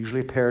food,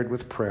 usually paired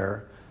with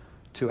prayer,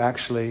 to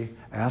actually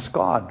ask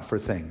God for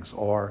things,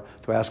 or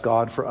to ask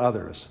God for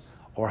others.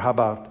 Or how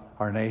about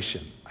our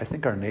nation? I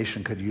think our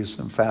nation could use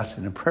some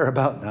fasting and prayer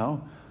about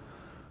now.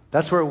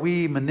 That's where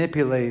we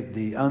manipulate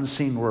the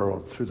unseen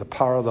world through the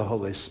power of the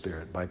Holy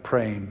Spirit by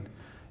praying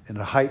in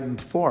a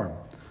heightened form.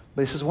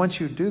 But he says, once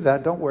you do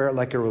that, don't wear it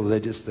like a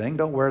religious thing.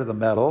 Don't wear the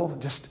medal.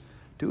 Just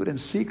do it in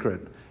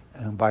secret.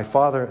 And by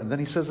Father, and then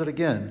he says it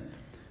again,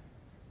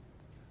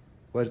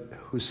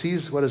 who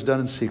sees what is done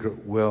in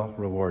secret will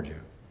reward you.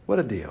 What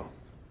a deal.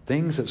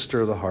 Things that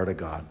stir the heart of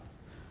God.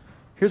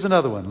 Here's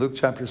another one, Luke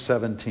chapter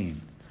 17.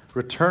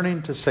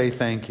 Returning to say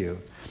thank you.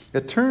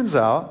 It turns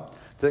out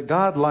that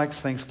God likes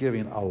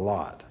Thanksgiving a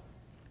lot.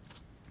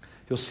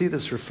 You'll see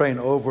this refrain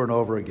over and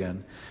over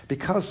again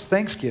because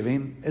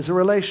Thanksgiving is a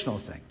relational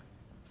thing.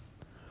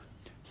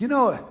 You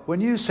know,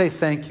 when you say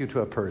thank you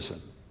to a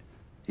person,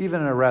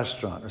 even in a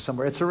restaurant or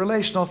somewhere, it's a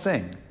relational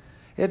thing.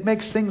 It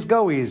makes things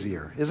go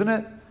easier, isn't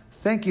it?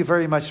 Thank you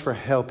very much for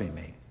helping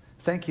me.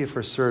 Thank you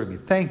for serving me.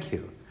 Thank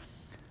you.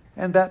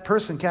 And that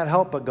person can't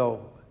help but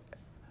go,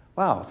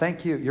 wow,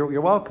 thank you.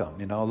 You're welcome.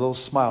 A little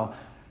smile.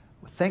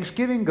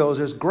 Thanksgiving goes,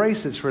 there's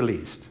grace that's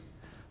released.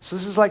 So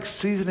this is like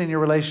seasoning your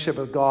relationship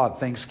with God,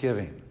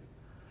 Thanksgiving.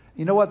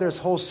 You know what? There's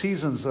whole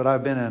seasons that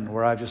I've been in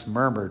where I've just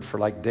murmured for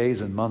like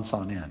days and months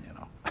on end,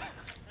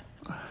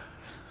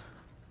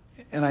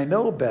 And I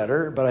know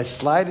better, but I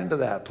slide into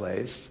that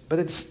place. But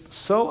it's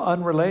so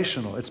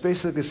unrelational. It's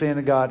basically saying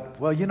to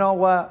God, well, you know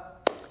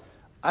what?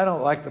 I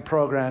don't like the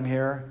program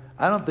here.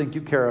 I don't think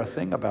you care a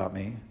thing about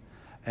me.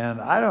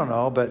 And I don't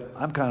know, but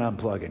I'm kind of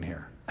unplugging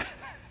here.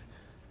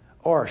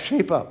 Or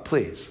shape up,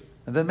 please.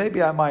 And then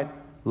maybe I might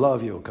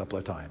love you a couple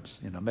of times.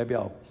 Maybe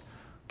I'll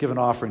give an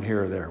offering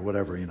here or there,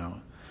 whatever,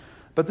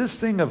 But this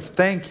thing of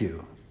thank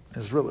you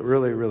is really,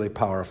 really, really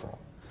powerful.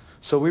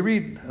 So we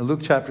read Luke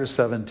chapter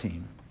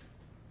 17,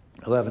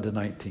 11 to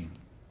 19.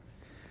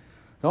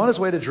 Now on his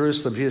way to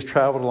Jerusalem, Jesus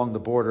traveled along the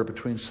border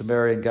between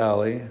Samaria and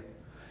Galilee.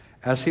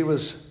 As he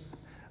was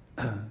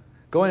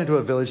going into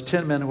a village,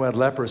 10 men who had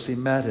leprosy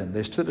met him.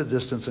 They stood at a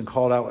distance and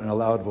called out in a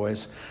loud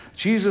voice,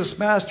 Jesus,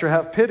 Master,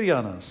 have pity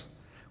on us.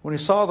 When he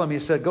saw them, he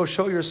said, go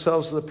show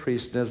yourselves to the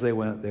priest. And as they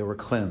went, they were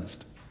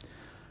cleansed.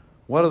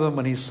 One of them,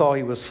 when he saw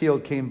he was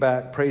healed, came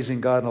back,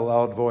 praising God in a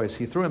loud voice.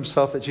 He threw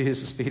himself at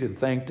Jesus' feet and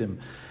thanked him,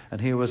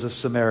 and he was a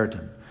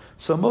Samaritan.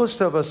 So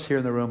most of us here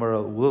in the room are a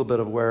little bit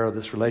aware of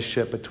this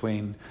relationship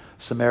between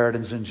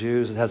Samaritans and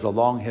Jews. It has a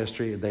long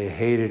history. They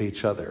hated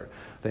each other.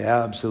 They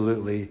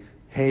absolutely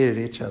hated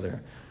each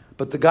other.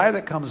 But the guy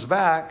that comes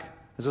back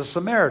is a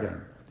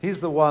Samaritan. He's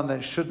the one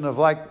that shouldn't have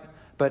liked,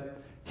 but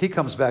he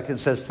comes back and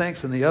says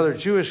thanks, and the other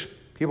Jewish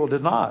people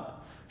did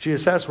not.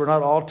 Jesus asked, were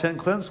not all 10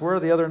 cleansed? Where are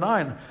the other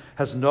 9?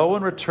 Has no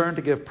one returned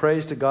to give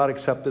praise to God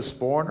except this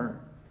foreigner?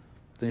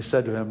 Then he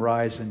said to him,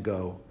 rise and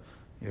go.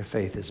 Your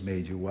faith has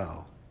made you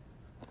well.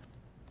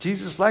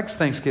 Jesus likes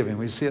thanksgiving.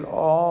 We see it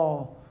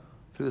all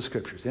through the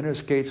Scriptures. Enter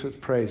his gates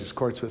with praise, his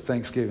courts with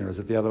thanksgiving. Or is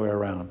it the other way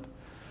around?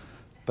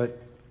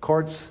 But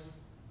courts,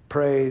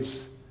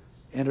 praise,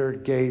 enter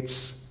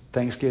gates,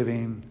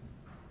 thanksgiving,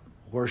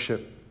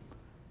 worship.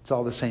 It's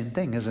all the same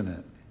thing, isn't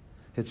it?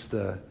 It's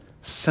the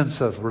sense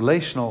of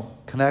relational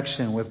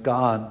connection with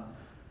God.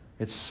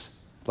 It's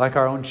like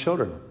our own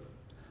children.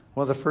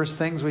 One of the first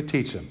things we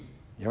teach them.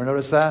 You ever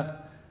notice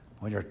that?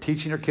 When you're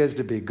teaching your kids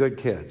to be good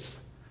kids,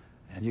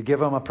 and you give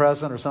them a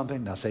present or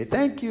something, now say,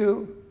 thank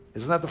you.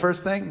 Isn't that the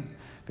first thing?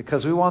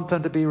 Because we want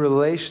them to be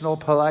relational,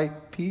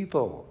 polite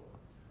people.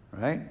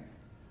 Right?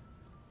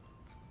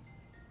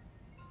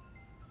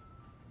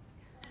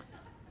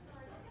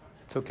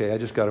 It's okay. I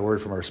just got a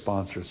word from our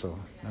sponsor, so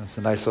that's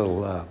a nice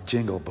little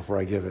jingle before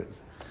I give it.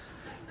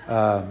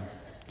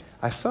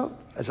 I felt,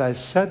 as I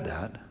said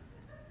that,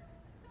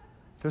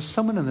 there's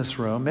someone in this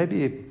room,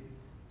 maybe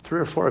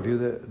 3 or 4 of you,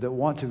 that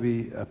want to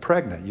be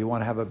pregnant. You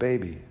want to have a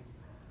baby.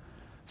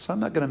 So I'm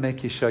not going to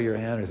make you show your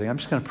hand or anything. I'm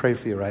just going to pray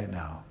for you right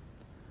now.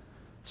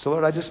 So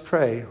Lord, I just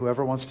pray,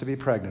 whoever wants to be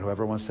pregnant,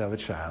 whoever wants to have a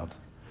child,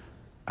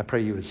 I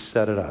pray you would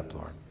set it up,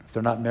 Lord. If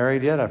they're not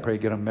married yet, I pray you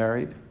get them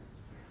married.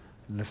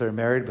 And if they're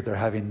married but they're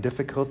having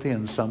difficulty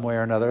in some way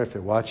or another, if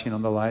you're watching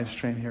on the live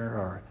stream here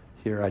or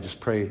here, I just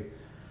pray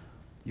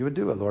you would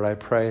do it, Lord. I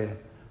pray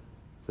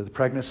that the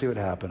pregnancy would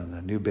happen and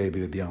the new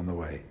baby would be on the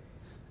way.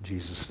 In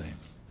Jesus' name.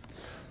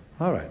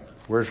 All right.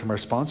 Word from our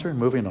sponsor and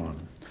moving on.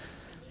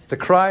 The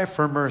cry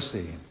for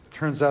mercy.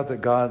 Turns out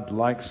that God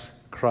likes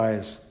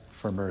cries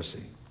for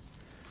mercy.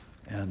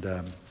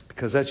 And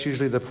because that's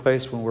usually the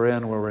place when we're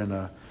in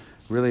a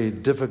really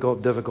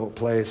difficult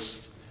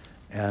place.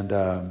 And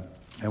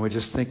we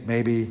just think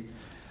maybe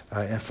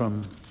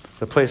from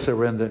the place that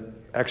we're in that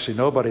actually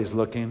nobody's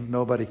looking,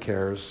 nobody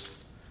cares,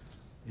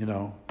 you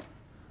know.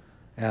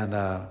 And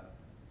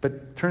but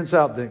it turns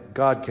out that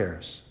God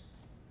cares.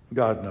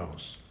 God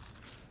knows.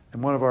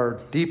 And one of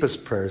our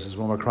deepest prayers is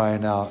when we're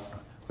crying out,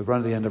 we've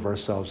run to the end of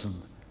ourselves,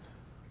 and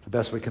the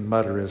best we can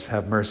mutter is,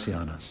 have mercy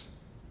on us.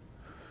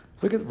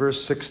 Look at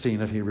verse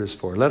 16 of Hebrews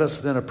 4. Let us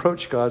then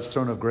approach God's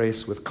throne of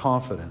grace with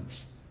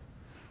confidence,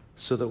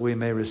 so that we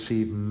may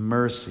receive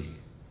mercy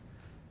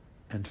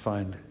and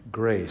find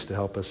grace to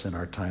help us in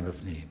our time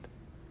of need.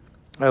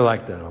 I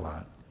like that a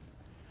lot.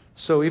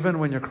 So even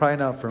when you're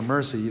crying out for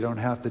mercy, you don't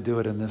have to do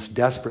it in this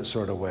desperate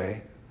sort of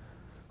way.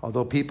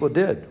 Although people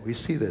did. We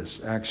see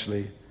this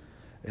actually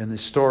in the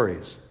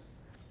stories.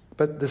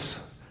 But this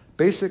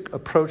basic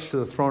approach to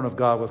the throne of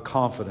God with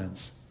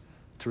confidence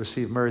to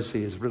receive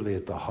mercy is really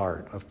at the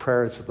heart of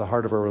prayer. It's at the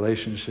heart of our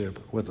relationship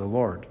with the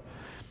Lord.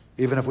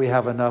 Even if we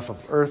have enough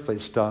of earthly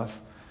stuff,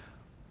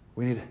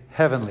 we need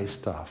heavenly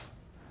stuff,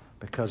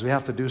 because we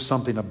have to do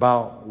something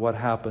about what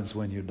happens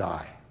when you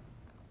die.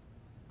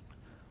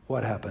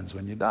 What happens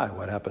when you die?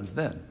 What happens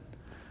then?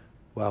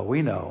 Well,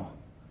 we know,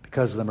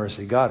 because of the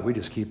mercy of God, we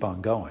just keep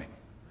on going.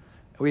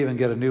 We even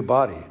get a new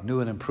body, new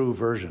and improved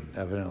version,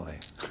 evidently.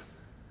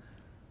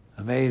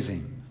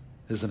 Amazing,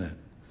 isn't it?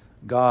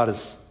 God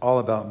is all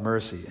about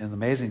mercy. And the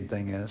amazing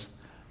thing is,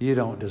 you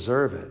don't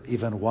deserve it.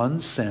 Even one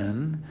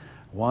sin,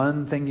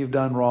 one thing you've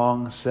done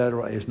wrong, said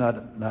is not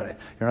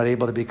you're not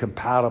able to be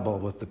compatible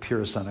with the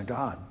pure Son of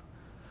God.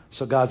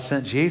 So God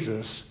sent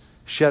Jesus,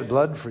 shed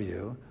blood for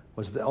you,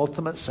 was the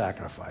ultimate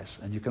sacrifice.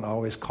 And you can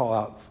always call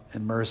out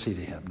in mercy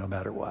to him, no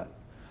matter what.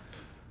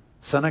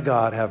 Son of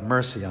God, have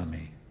mercy on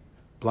me.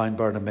 Blind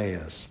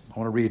Bartimaeus. I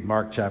want to read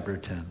Mark chapter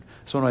 10.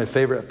 It's one of my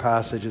favorite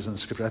passages in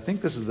Scripture. I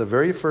think this is the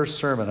very first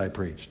sermon I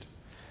preached.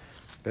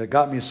 It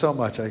got me so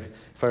much.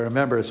 If I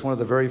remember, it's one of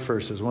the very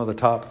first. It was one of the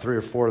top 3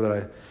 or 4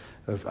 that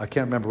I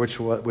can't remember which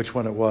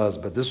one it was,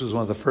 but this was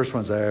one of the first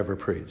ones I ever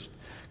preached.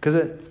 Because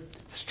it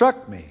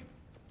struck me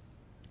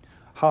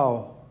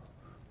how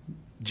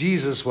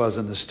Jesus was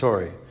in the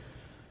story.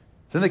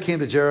 Then they came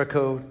to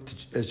Jericho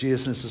as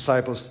Jesus and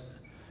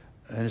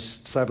his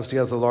disciples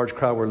together with a large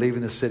crowd were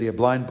leaving the city. A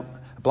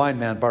blind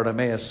man,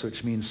 Bartimaeus,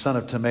 which means son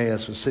of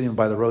Timaeus, was sitting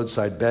by the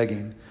roadside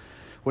begging.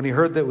 When he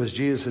heard that it was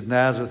Jesus of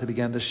Nazareth, he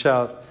began to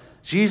shout,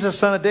 Jesus,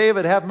 son of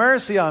David, have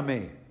mercy on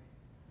me.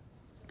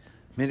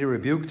 Many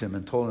rebuked him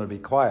and told him to be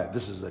quiet.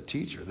 This is a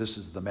teacher. This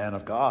is the man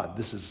of God.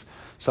 This is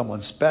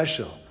someone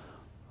special.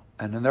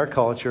 And in their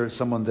culture,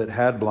 someone that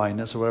had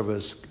blindness or whatever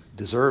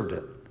deserved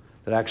it.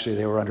 That actually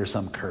they were under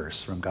some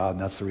curse from God,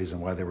 and that's the reason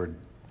why they were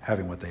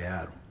having what they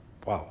had.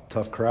 Wow,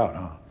 tough crowd,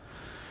 huh?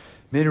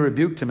 Many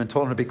rebuked him and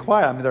told him to be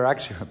quiet. I mean, they're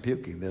actually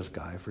rebuking this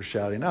guy for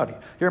shouting out.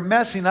 You're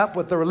messing up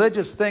with the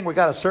religious thing. We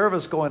got a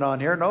service going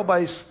on here.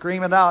 Nobody's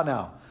screaming out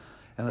now.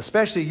 And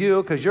especially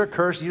you, because you're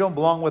cursed. You don't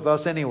belong with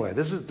us anyway.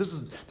 This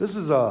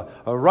is a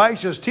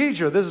righteous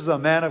teacher. This is a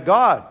man of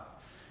God.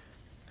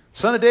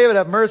 Son of David,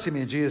 have mercy on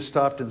me. And Jesus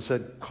stopped and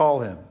said,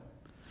 call him.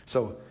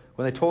 So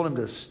when they told him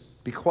to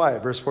be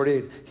quiet, verse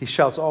 48, he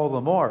shouts all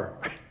the more.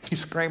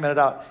 He's screaming it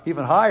out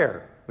even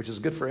higher, which is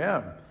good for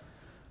him,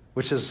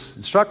 which is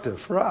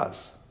instructive for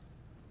us.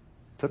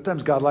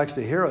 Sometimes God likes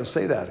to hear us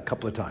say that a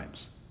couple of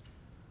times.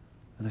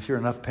 And if you're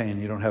in enough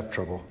pain, you don't have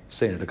trouble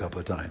saying it a couple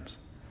of times.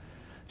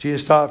 Jesus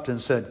stopped and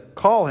said,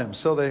 call him.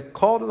 So they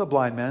called to the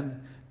blind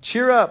man,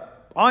 cheer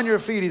up, on your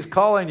feet, he's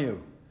calling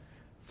you.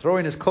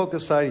 Throwing his cloak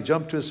aside, he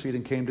jumped to his feet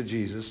and came to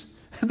Jesus.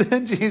 And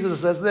then Jesus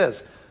says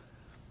this,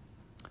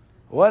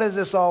 what is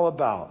this all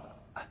about?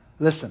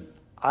 Listen,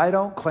 I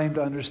don't claim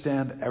to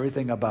understand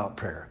everything about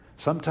prayer.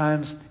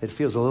 Sometimes it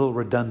feels a little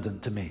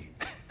redundant to me.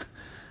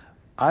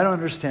 I don't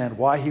understand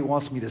why he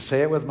wants me to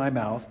say it with my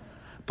mouth,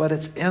 but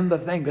it's in the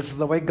thing. This is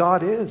the way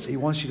God is. He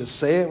wants you to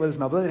say it with his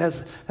mouth. It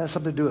has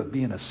something to do with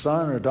being a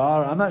son or a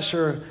daughter. I'm not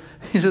sure.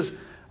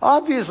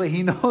 Obviously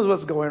he knows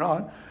what's going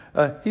on.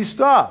 He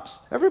stops.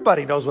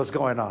 Everybody knows what's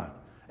going on.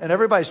 And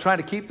everybody's trying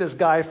to keep this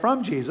guy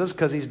from Jesus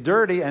because he's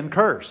dirty and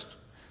cursed.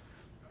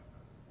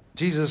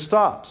 Jesus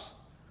stops.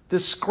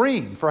 This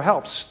scream for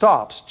help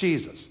stops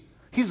Jesus.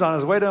 He's on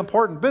his way to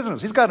important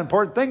business. He's got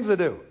important things to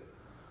do.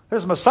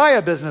 There's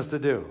Messiah business to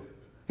do.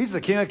 He's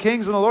the King of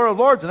Kings and the Lord of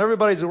Lords, and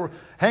everybody's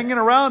hanging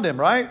around him,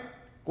 right?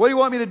 What do you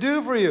want me to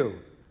do for you?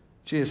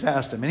 Jesus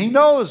asked him. And he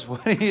knows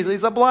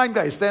he's a blind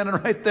guy standing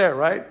right there,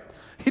 right?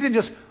 He didn't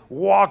just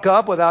walk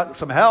up without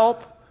some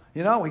help.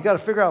 We got to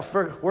figure out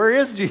where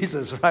is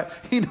Jesus, right?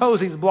 He knows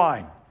he's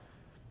blind.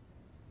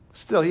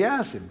 Still, he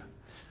asked him,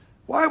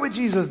 why would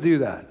Jesus do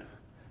that?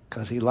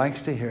 Because he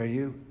likes to hear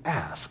you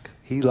ask.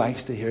 He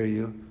likes to hear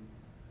you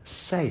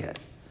say it.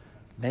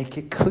 Make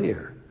it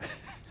clear.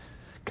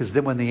 Because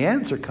then when the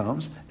answer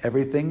comes,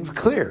 everything's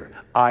clear.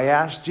 I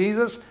asked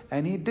Jesus,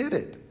 and he did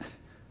it.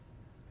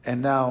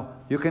 And now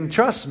you can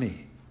trust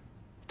me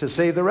to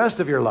save the rest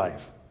of your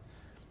life.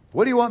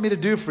 What do you want me to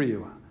do for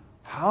you?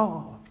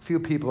 How few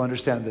people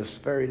understand this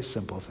very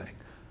simple thing.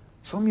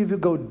 Some of you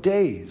go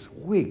days,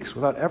 weeks,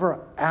 without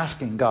ever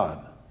asking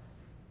God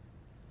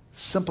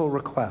simple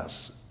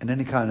requests in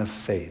any kind of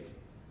faith.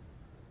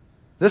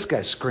 This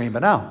guy's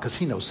screaming out because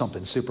he knows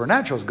something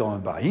supernatural is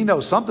going by. He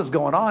knows something's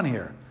going on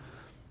here.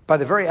 By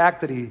the very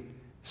act that he's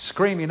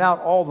screaming out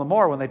all the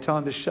more when they tell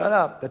him to shut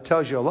up, that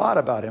tells you a lot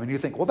about him. And you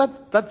think, well,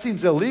 that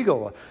seems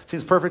illegal. It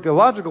seems perfectly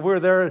illogical. We were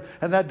there,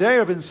 and that day it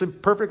would have been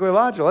perfectly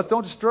illogical. Let's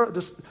don't destroy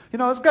this.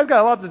 This guy's got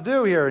a lot to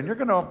do here, and you're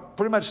going to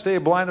pretty much stay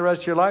blind the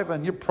rest of your life,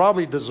 and you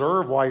probably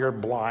deserve why you're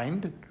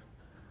blind.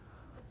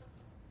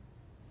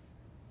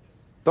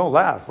 Don't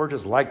laugh. We're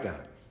just like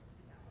that.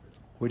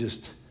 We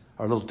just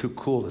are a little too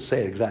cool to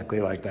say it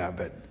exactly like that,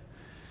 but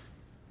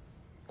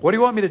what do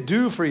you want me to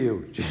do for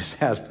you? Jesus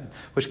asked him,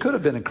 which could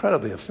have been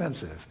incredibly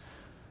offensive.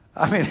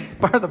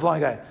 Part of the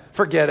blind guy,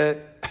 forget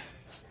it.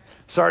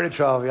 Sorry to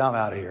trouble you, I'm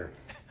out of here.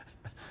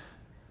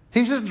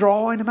 He's just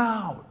drawing him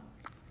out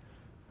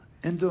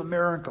into a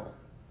miracle.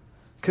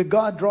 Could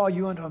God draw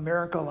you into a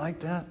miracle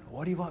like that?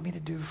 What do you want me to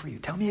do for you?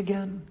 Tell me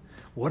again.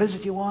 What is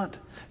it you want?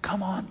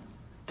 Come on,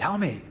 tell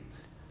me.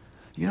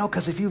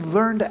 Because if you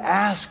learn to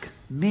ask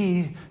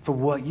me for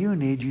what you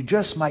need, you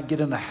just might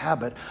get in the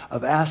habit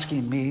of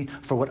asking me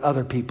for what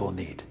other people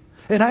need.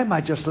 And I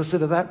might just listen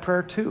to that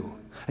prayer too.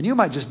 And you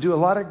might just do a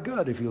lot of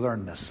good if you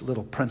learn this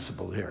little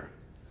principle here,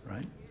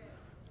 right?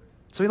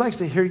 So he likes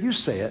to hear you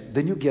say it,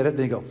 then you get it,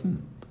 then you go,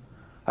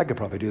 I could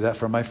probably do that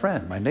for my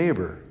friend, my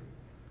neighbor.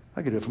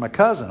 I could do it for my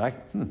cousin. What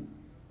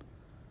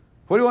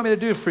do you want me to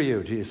do for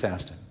you? Jesus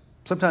asked him.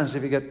 Sometimes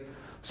if you get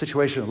a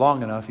situation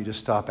long enough, you just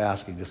stop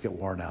asking, just get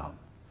worn out.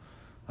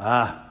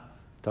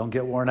 Don't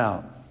get worn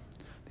out.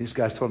 These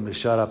guys told him to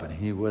shut up, and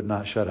he would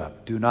not shut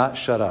up. Do not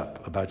shut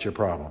up about your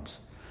problems.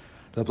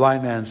 The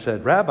blind man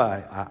said,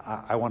 Rabbi,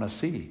 I want to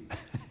see.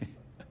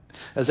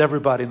 As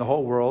everybody in the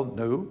whole world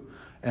knew,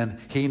 and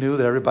he knew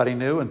that everybody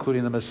knew,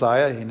 including the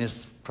Messiah. And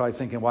he's probably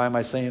thinking, why am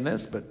I saying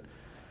this? But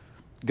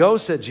go,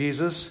 said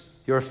Jesus,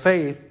 your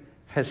faith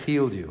has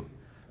healed you.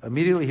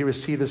 Immediately he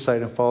received his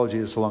sight and followed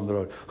Jesus along the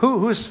road.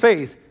 Whose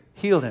faith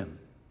healed him?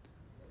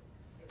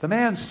 The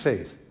man's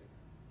faith.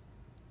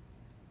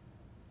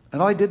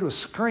 And all he did was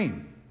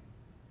scream,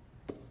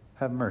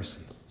 have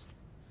mercy.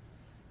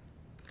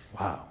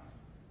 Wow.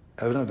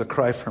 Evidently the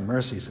cry for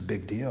mercy is a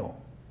big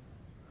deal.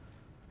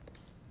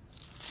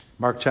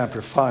 Mark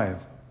chapter 5, a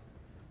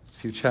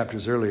few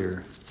chapters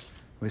earlier,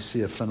 we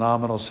see a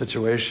phenomenal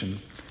situation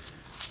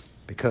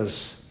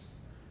because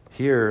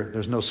here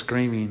there's no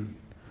screaming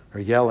or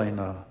yelling.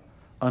 An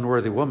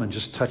unworthy woman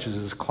just touches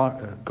his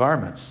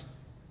garments.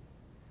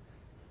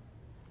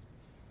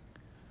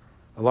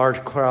 A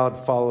large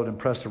crowd followed and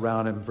pressed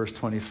around him, verse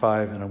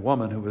 25, and a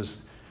woman who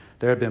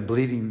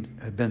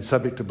had been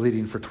subject to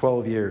bleeding for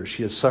 12 years.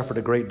 She had suffered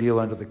a great deal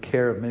under the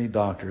care of many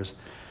doctors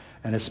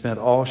and had spent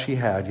all she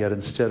had, yet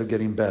instead of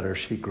getting better,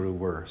 she grew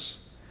worse.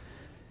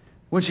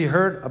 When she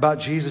heard about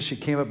Jesus, she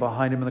came up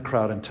behind him in the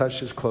crowd and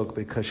touched his cloak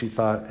because she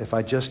thought, if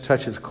I just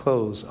touch his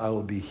clothes, I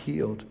will be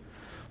healed.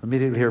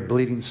 Immediately her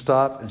bleeding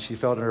stopped and she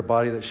felt in her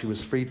body that she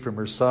was freed from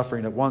her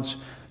suffering. At once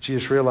she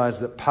just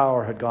realized that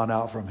power had gone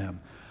out from him.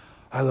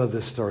 I love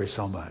this story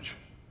so much.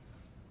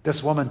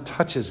 This woman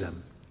touches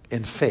him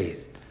in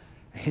faith.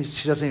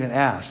 She doesn't even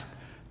ask,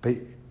 but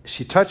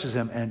she touches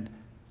him and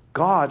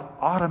God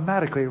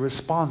automatically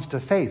responds to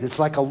faith. It's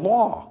like a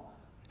law.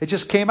 It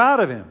just came out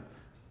of him.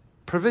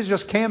 provision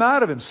just came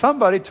out of him.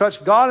 Somebody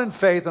touched God in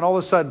faith, and all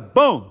of a sudden,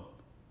 boom.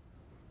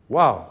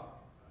 Wow.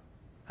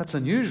 That's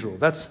unusual.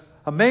 That's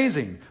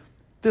amazing.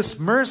 This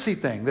mercy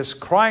thing, this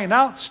crying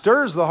out,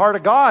 stirs the heart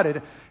of God.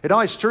 It not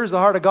only stirs the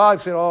heart of God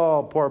to say,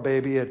 oh, poor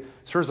baby. It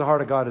stirs the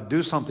heart of God to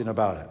do something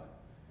about it.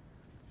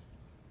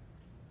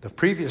 The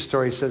previous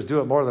story says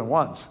do it more than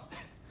once.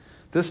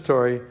 This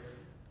story,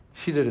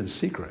 she did it in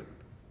secret.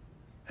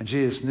 And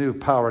Jesus knew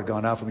power had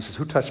gone out from him. He says,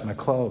 who touched my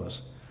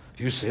clothes?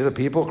 Do you see the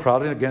people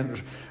crowding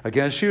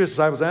against you? His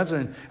disciples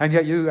answered, and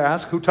yet you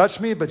ask, who touched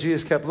me? But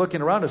Jesus kept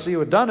looking around to see who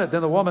had done it.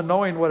 Then the woman,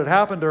 knowing what had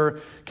happened to her,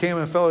 came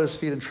and fell at his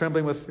feet, and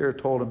trembling with fear,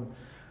 told him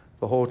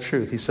the whole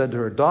truth. He said to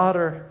her,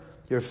 daughter,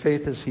 your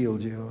faith has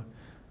healed you.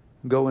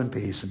 Go in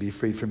peace and be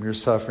freed from your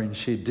suffering.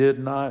 She did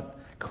not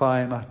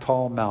climb a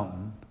tall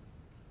mountain.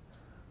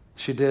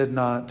 She did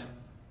not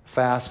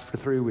fast for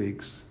 3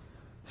 weeks.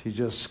 She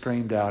just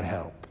screamed out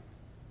help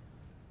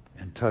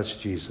and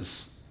touched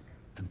Jesus,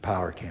 and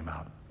power came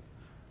out.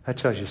 That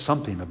tells you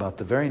something about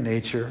the very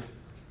nature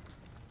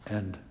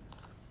and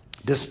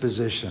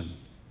disposition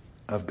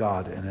of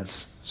God, and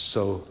it's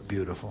so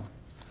beautiful.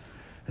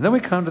 And then we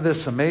come to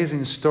this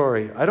amazing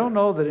story. I don't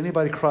know that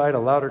anybody cried a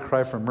louder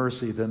cry for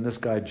mercy than this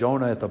guy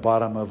Jonah at the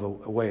bottom of a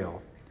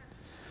whale.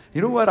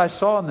 You know what I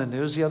saw in the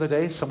news the other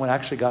day? Someone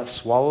actually got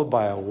swallowed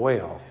by a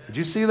whale. Did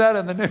you see that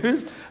in the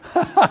news?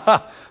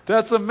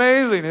 That's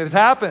amazing. It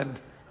happened.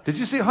 Did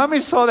you see? How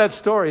many saw that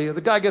story?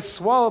 The guy gets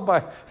swallowed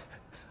by...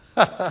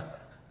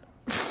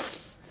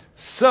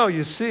 So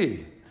you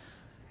see,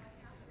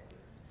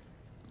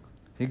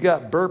 he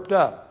got burped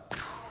up.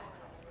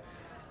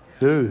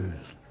 Dude.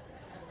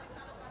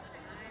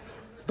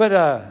 But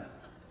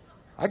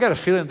I got a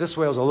feeling this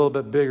whale was a little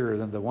bit bigger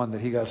than the one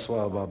that he got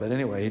swallowed by. But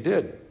anyway, he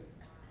did.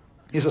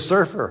 He's a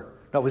surfer.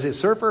 No, was he a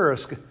surfer? I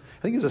think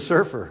he was a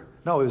surfer.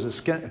 No, he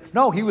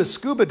was he was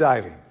scuba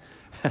diving.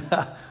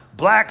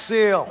 Black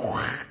seal.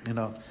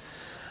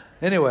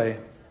 Anyway,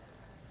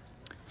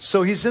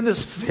 so he's in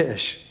this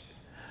fish.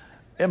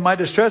 In my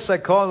distress, I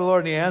called on the Lord,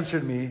 and he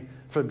answered me.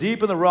 From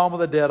deep in the realm of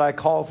the dead, I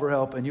called for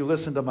help, and you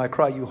listened to my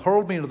cry. You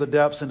hurled me into the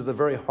depths, into the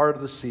very heart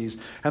of the seas,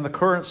 and the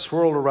currents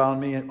swirled around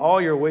me, and all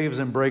your waves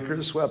and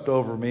breakers swept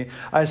over me.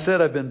 I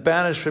said, I've been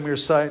banished from your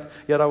sight,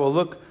 yet I will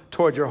look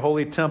toward your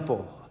holy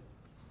temple.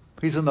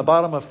 He's in the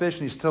bottom of fish,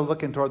 and he's still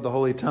looking toward the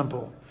holy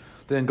temple.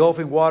 The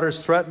engulfing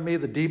waters threatened me.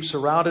 The deep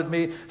surrounded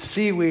me.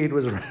 Seaweed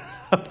was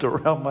wrapped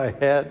around my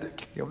head.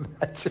 Can you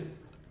imagine?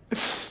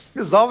 It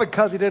was all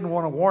because he didn't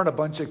want to warn a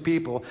bunch of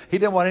people. He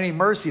didn't want any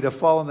mercy to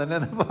fall on the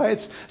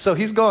Ninevites. So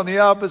he's going the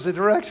opposite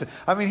direction.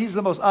 I mean, he's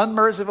the most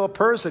unmerciful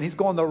person. He's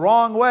going the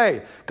wrong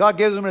way. God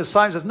gives him his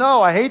sign and says,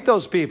 no, I hate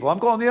those people. I'm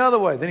going the other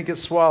way. Then he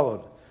gets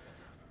swallowed.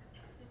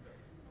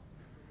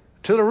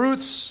 To the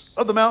roots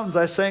of the mountains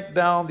I sank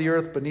down. The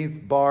earth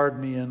beneath barred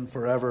me in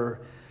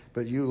forever.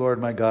 But you, Lord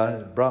my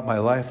God, brought my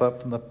life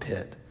up from the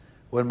pit.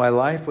 When my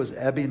life was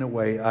ebbing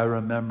away, I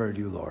remembered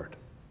you, Lord.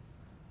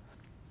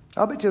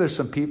 I'll bet you there's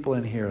some people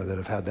in here that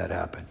have had that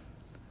happen.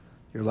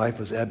 Your life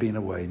was ebbing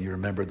away and you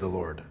remembered the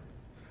Lord.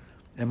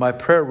 And my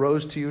prayer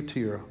rose to you, to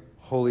your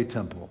holy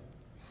temple.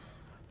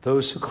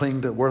 Those who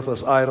cling to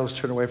worthless idols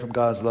turn away from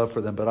God's love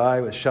for them. But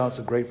I, with shouts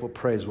of grateful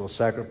praise, will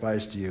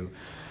sacrifice to you.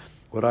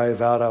 What I have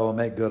vowed I will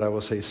make good. I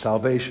will say,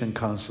 salvation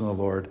comes from the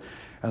Lord.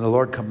 And the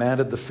Lord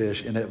commanded the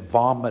fish, and it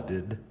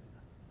vomited.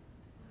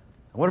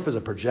 I wonder if it was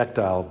a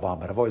projectile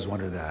vomit. I've always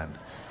wondered that.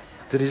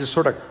 Did he just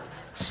sort of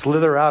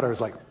slither out, or was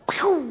like,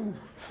 pew?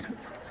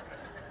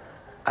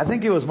 I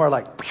think it was more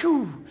like,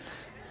 pew.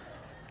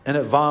 And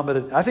it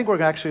vomited. I think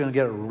we're actually going to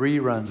get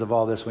reruns of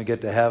all this when we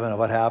get to heaven of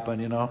what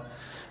happened, And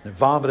it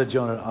vomited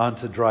Jonah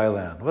onto dry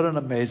land. What an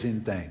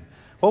amazing thing.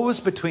 What was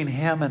between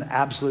him and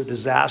absolute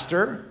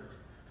disaster?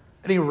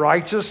 Any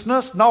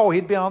righteousness? No,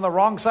 he'd been on the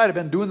wrong side. He'd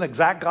been doing the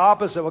exact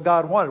opposite of what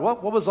God wanted.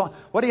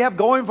 What did he have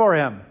going for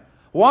him?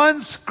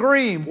 One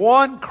scream,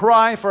 one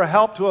cry for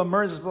help to a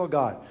merciful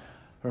God.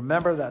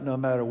 Remember that no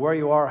matter where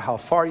you are, how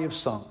far you've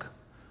sunk,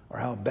 or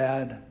how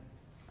bad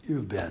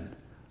you've been,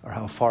 or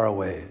how far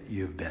away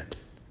you've been.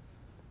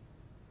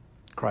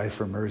 Cry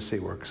for mercy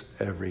works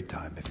every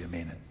time if you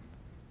mean it.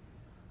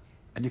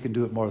 And you can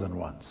do it more than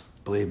once.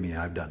 Believe me,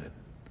 I've done it.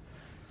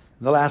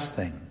 And the last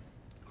thing,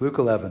 Luke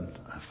 11,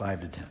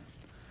 5 to 10.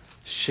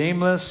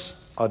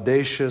 Shameless,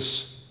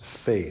 audacious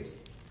faith.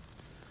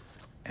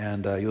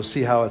 And you'll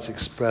see how it's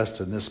expressed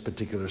in this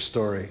particular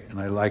story. And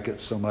I like it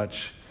so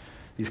much,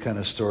 these kind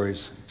of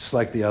stories, just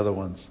like the other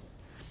ones.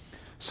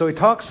 So he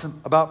talks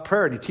about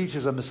prayer, and he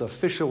teaches them this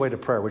official way to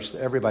prayer, which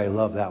everybody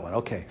loved that one.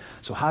 Okay,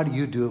 so how do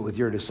you do it with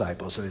your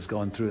disciples? So he's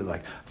going through it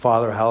like,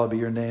 Father, hallowed be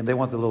your name. They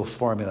want the little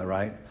formula,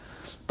 right?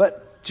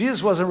 But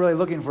Jesus wasn't really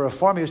looking for a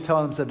formula. He was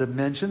telling them to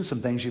mention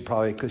some things you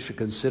probably should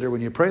consider when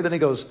you pray. Then he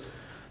goes,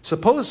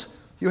 suppose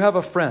you have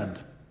a friend,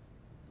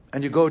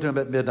 and you go to him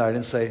at midnight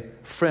and say,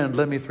 friend,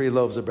 lend me 3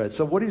 loaves of bread.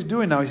 So what he's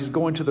doing now is he's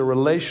going to the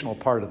relational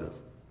part of this.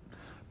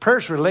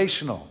 Prayer's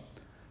relational.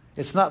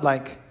 It's not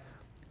like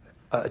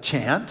a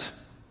chant.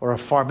 or a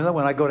formula.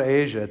 When I go to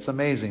Asia, it's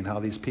amazing how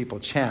these people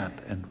chant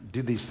and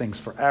do these things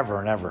forever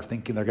and ever,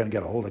 thinking they're going to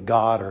get a hold of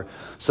God or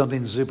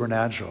something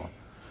supernatural.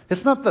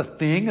 It's not the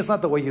thing. It's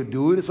not the way you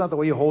do it. It's not the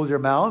way you hold your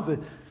mouth.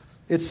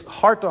 It's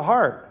heart to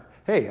heart.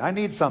 Hey, I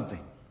need something.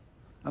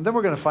 And then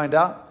we're going to find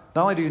out,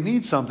 not only do you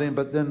need something,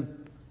 but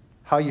then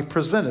how you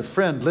present it.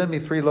 Friend, lend me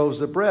 3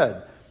 loaves of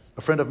bread.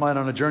 A friend of mine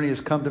on a journey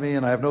has come to me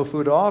and I have no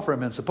food to offer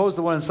him. And suppose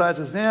the one inside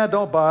says, nah,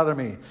 don't bother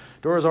me.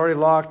 Door is already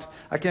locked.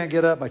 I can't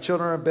get up. My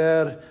children are in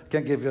bed. I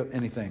can't give you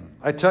anything.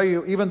 I tell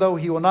you, even though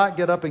he will not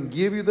get up and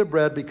give you the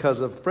bread because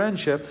of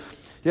friendship,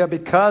 yet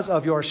because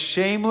of your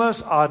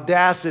shameless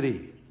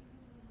audacity.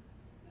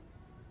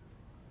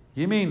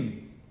 You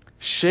mean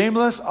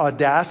shameless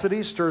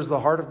audacity stirs the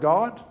heart of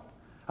God?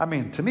 I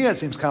mean, to me it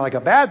seems kind of like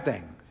a bad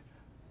thing.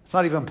 It's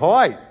not even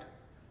polite.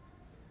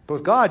 But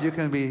with God, you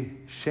can be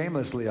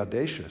shamelessly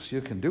audacious.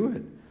 You can do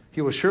it. He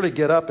will surely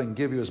get up and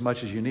give you as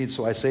much as you need.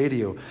 So I say to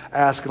you,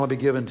 ask and it will be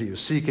given to you.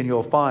 Seek and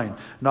you'll find.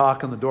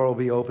 Knock and the door will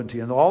be open to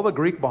you. And all the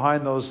Greek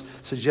behind those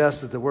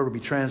suggests that the word will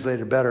be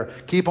translated better.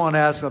 Keep on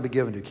asking, it'll be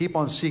given to you. Keep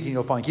on seeking,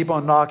 you'll find. Keep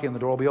on knocking and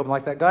the door will be open,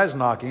 like that guy's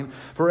knocking.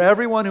 For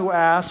everyone who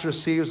asks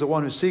receives, the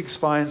one who seeks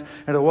finds,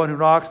 and the one who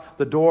knocks,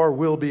 the door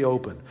will be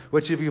open.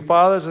 Which of you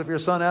fathers, if your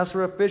son asks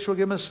for a fish, will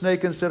give him a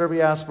snake instead, or if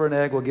he asks for an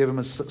egg, will give him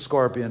a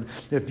scorpion.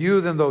 If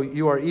you then, though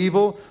you are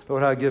evil, know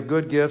how to give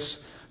good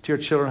gifts to your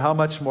children, how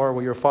much more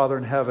will your Father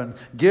in heaven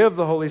give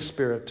the Holy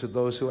Spirit to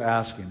those who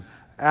ask him?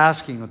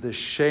 Asking with this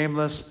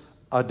shameless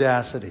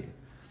audacity.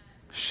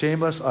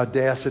 Shameless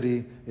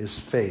audacity is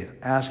faith.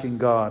 Asking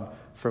God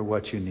for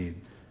what you need.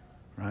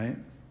 Right?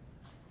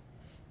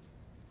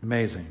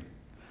 Amazing.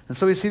 And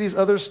so we see these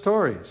other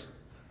stories.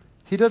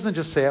 He doesn't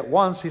just say it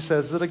once, he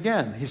says it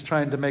again. He's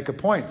trying to make a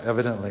point,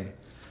 evidently.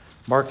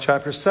 Mark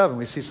chapter 7,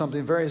 we see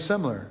something very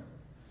similar.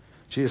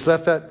 Jesus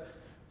left that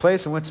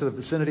place and went to the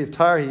vicinity of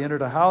Tyre. He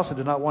entered a house and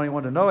did not want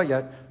anyone to know it,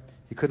 yet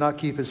he could not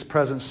keep his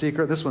presence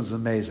secret. This one's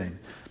amazing.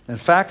 In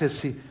fact,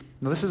 this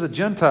is a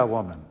Gentile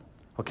woman.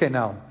 Okay,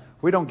 now,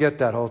 we don't get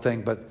that whole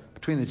thing, but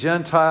between the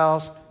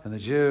Gentiles and the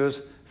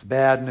Jews, it's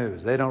bad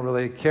news. They don't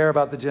really care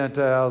about the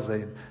Gentiles.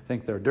 They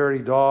think they're dirty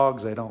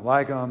dogs. They don't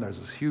like them. There's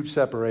this huge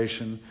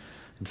separation.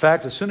 In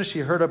fact, as soon as she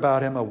heard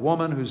about him, a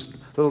woman whose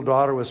little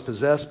daughter was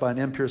possessed by an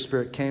impure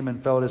spirit came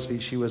and fell at his feet.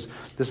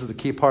 This is the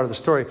key part of the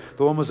story.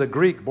 The woman was a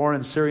Greek born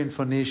in Syrian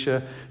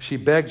Phoenicia. She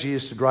begged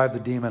Jesus to drive the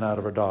demon out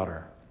of her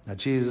daughter. Now,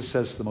 Jesus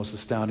says the most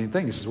astounding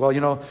thing. He says,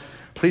 well,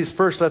 please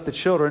first let the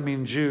children,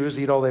 meaning Jews,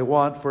 eat all they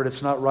want, for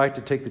it's not right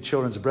to take the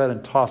children's bread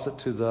and toss it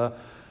to the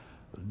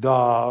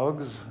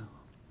dogs.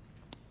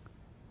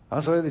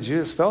 That's the way the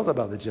Jews felt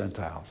about the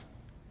Gentiles.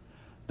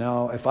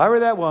 Now, if I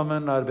were that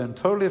woman, I'd have been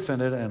totally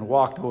offended and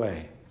walked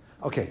away.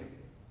 Okay,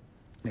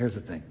 here's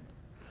the thing.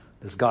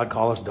 Does God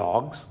call us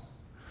dogs?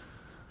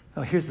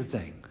 Now, here's the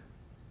thing.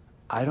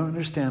 I don't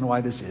understand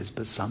why this is,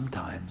 but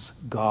sometimes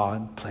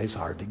God plays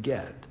hard to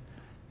get.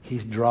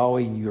 He's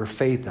drawing your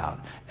faith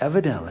out.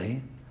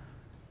 Evidently,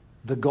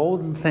 the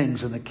golden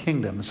things in the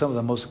kingdom, some of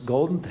the most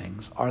golden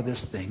things, are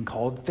this thing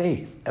called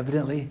faith.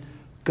 Evidently,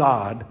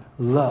 God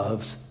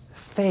loves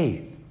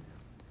faith.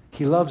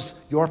 He loves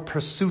your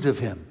pursuit of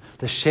him.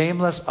 The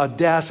shameless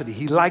audacity.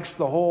 He likes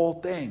the whole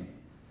thing.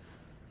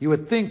 You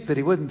would think that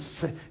he wouldn't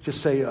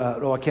just say,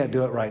 I can't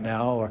do it right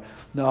now. Or,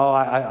 no,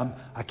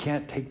 I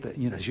can't take the,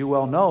 as you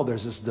well know,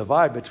 there's this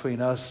divide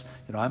between us.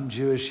 I'm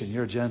Jewish and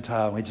you're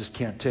Gentile. And we just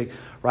can't take.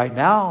 Right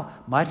now,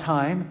 my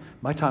time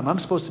I'm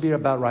supposed to be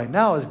about right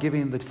now is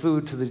giving the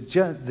food to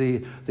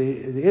the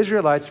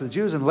Israelites, to the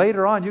Jews. And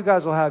later on, you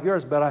guys will have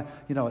yours. But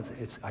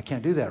I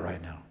can't do that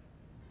right now.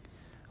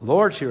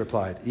 Lord, she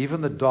replied,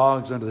 even the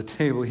dogs under the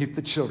table eat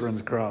the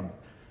children's crumb.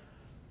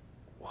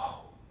 Whoa.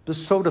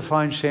 This so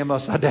defines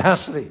shameless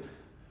audacity.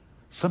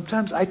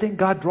 Sometimes I think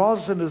God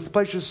draws us into this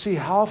place to see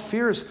how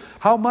fierce,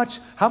 how much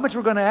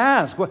we're going to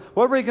ask. What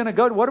are we going to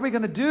go to? What are we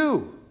going to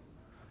do?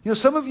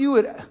 Some of you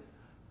would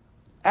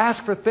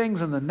ask for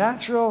things in the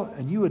natural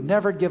and you would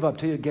never give up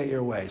till you get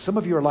your way. Some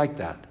of you are like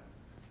that.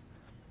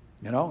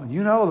 And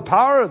you know the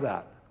power of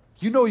that.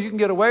 You can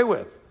get away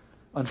with,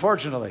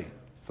 unfortunately,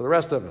 for the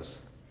rest of us.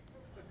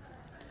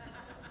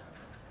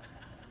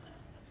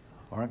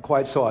 Aren't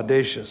quite so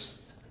audacious.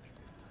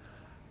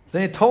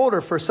 Then he told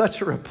her, for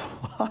such a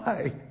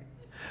reply,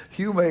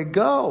 you may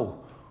go.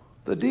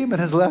 The demon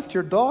has left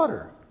your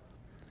daughter.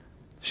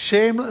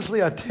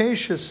 Shamelessly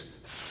audacious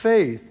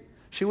faith.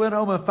 She went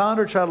home and found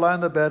her child lying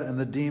on the bed and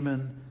the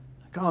demon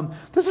gone.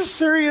 This is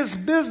serious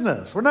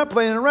business. We're not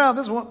playing around.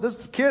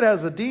 This kid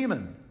has a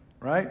demon,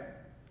 right?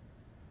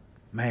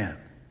 Man.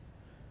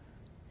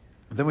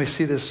 And then we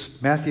see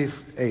this Matthew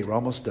 8. We're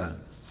almost done.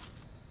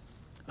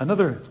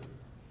 Another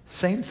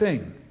same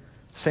thing,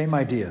 same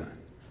idea,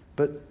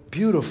 but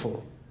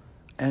beautiful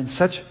and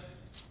such.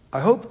 I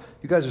hope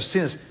you guys are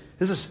seeing this.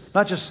 This is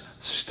not just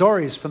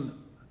stories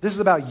this is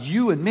about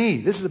you and me.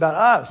 This is about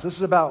us. This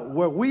is about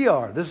where we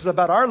are. This is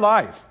about our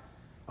life,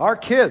 our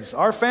kids,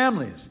 our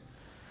families.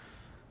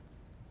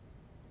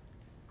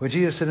 When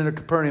Jesus had entered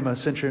Capernaum, a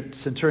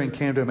centurion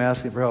came to him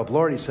asking for help.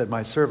 Lord, he said,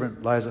 my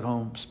servant lies at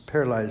home,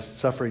 paralyzed,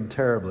 suffering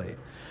terribly.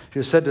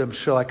 Jesus said to him,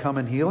 shall I come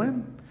and heal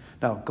him?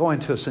 Now, going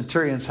to a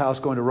centurion's house,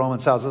 going to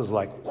Roman's house, it was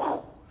like,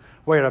 whoa,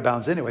 way out of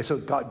bounds anyway. So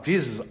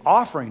Jesus is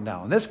offering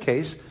now, in this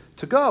case,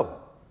 to go.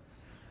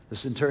 The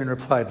centurion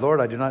replied,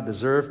 Lord, I do not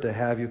deserve to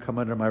have you come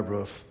under my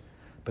roof,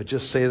 but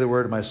just say the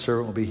word and my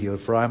servant will be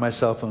healed. For I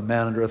myself am a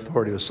man under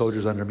authority with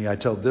soldiers under me. I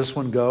tell this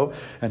one go,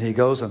 and he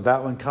goes, and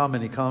that one come,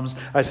 and he comes.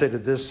 I say to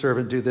this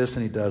servant, do this,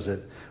 and he does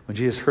it. When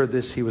Jesus heard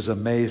this, he was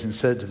amazed and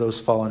said to those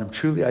following him,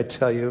 truly I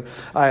tell you,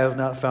 I have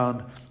not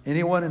found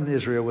anyone in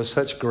Israel with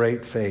such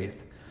great faith.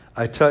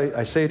 I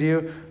say to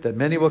you that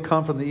many will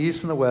come from the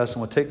east and the west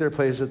and will take their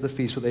place at the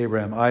feast with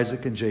Abraham,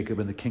 Isaac, and Jacob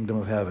in the kingdom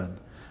of heaven. And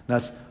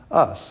that's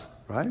us,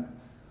 right?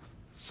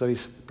 So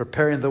he's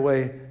preparing the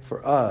way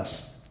for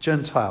us,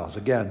 Gentiles.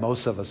 Again,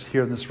 most of us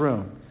here in this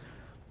room.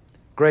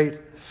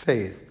 Great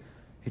faith.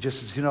 He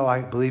just says,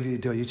 I believe you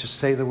do. You just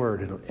say the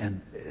word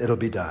and it'll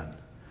be done.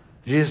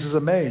 Jesus is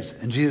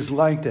amazed, and Jesus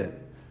liked it.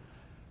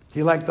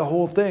 He liked the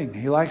whole thing.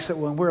 He likes it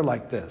when we're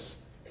like this.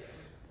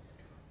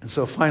 And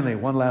so finally,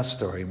 one last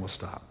story, and we'll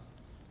stop.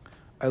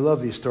 I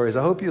love these stories.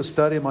 I hope you'll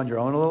study them on your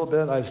own a little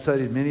bit. I've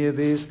studied many of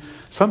these.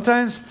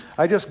 Sometimes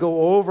I just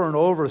go over and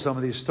over some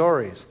of these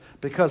stories.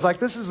 Because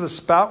this is the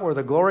spout where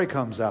the glory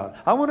comes out.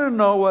 I want to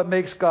know what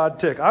makes God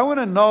tick. I want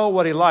to know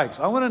what he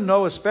likes. I want to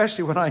know,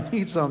 especially when I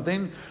need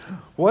something,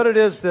 what it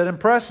is that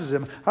impresses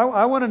him.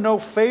 I want to know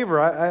favor.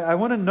 I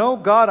want to know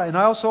God, and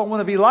I also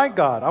want to be like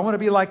God. I want to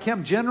be like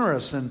him,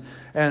 generous, and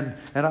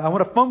I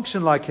want to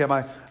function like him.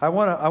 I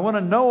want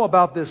to know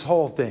about this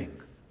whole thing.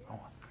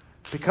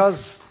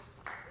 Because,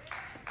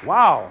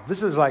 wow,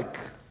 this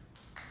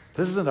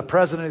isn't a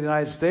president of the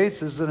United States.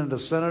 This isn't a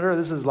senator.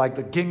 This is like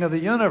the king of the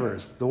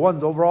universe, the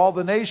one over all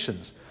the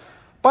nations.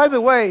 By the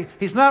way,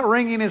 he's not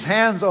wringing his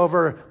hands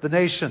over the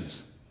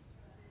nations.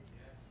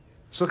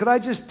 So could I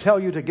just tell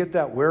you to get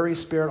that weary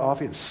spirit off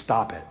you and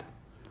stop it?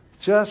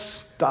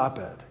 Just stop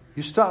it.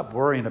 You stop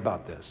worrying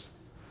about this.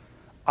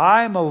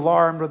 I'm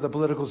alarmed with the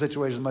political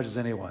situation as much as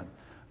anyone.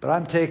 But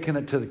I'm taking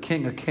it to the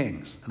King of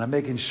Kings. And I'm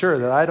making sure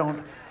that I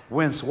don't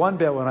wince one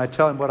bit when I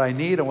tell him what I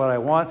need and what I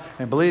want.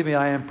 And believe me,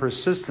 I am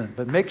persistent.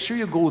 But make sure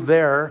you go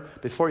there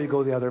before you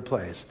go the other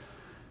place.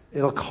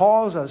 It'll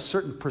cause a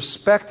certain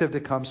perspective to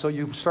come, so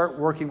you start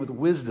working with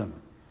wisdom.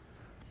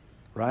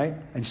 Right?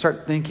 And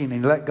start thinking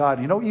and let God,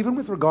 even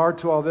with regard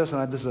to all this,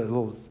 and this is a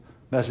little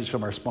message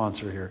from our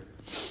sponsor here.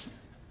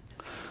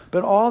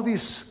 But all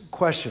these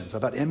questions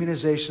about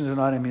immunizations or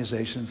not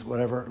immunizations,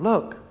 whatever,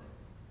 look,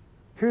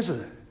 here's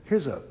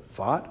a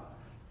thought.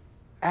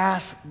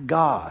 Ask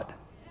God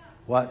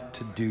what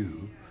to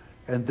do,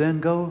 and then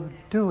go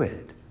do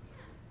it.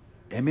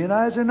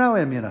 Immunize or no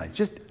immunize?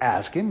 Just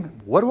ask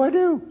him, what do I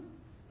do?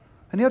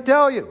 And he'll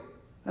tell you.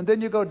 And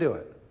then you go do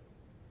it.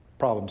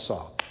 Problem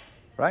solved.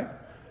 Right?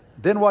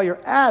 Then while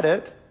you're at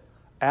it,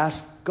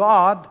 ask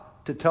God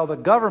to tell the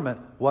government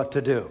what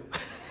to do.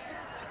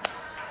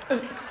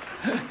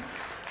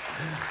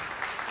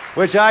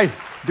 Which I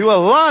do a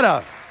lot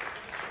of.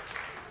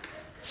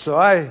 So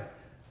I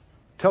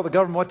tell the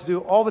government what to do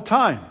all the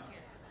time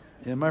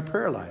in my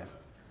prayer life.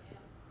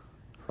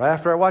 Right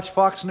after I watch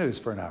Fox News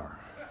for an hour.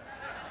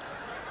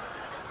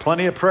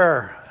 Plenty of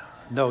prayer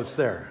notes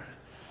there.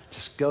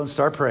 Just go and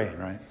start praying,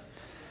 right?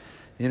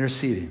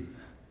 Interceding.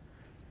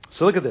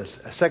 So look at this.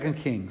 2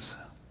 Kings,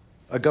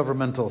 a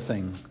governmental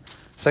thing.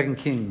 2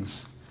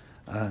 Kings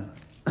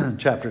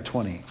chapter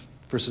 20,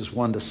 verses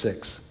 1 to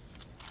 6.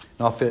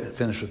 And I'll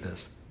finish with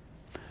this.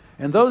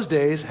 In those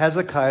days,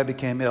 Hezekiah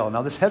became ill.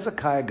 Now this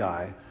Hezekiah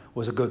guy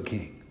was a good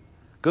king.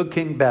 Good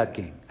king, bad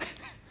king.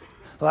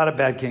 A lot of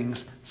bad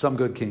kings, some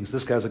good kings.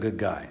 This guy's a good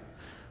guy.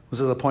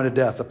 Was at the point of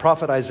death. The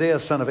prophet Isaiah,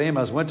 son of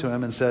Amos, went to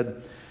him and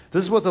said,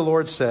 this is what the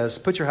Lord says,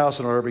 put your house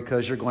in order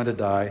because you're going to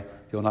die.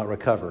 You'll not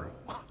recover.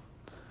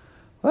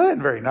 Well, that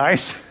isn't very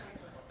nice.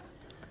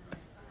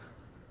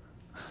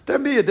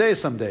 There'll be a day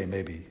someday,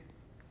 maybe,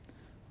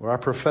 where our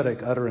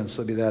prophetic utterance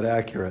will be that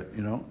accurate,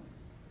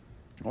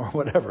 or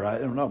whatever. I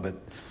don't know, but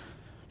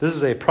this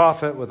is a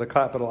prophet with a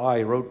capital I.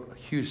 He wrote a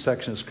huge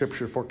section of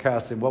scripture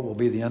forecasting what will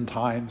be the end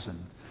times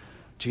and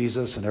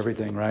Jesus and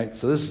everything, right?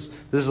 So this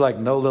is like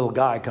no little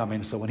guy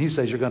coming. So when he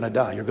says you're going to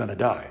die, you're going to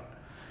die.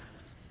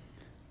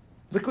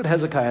 Look what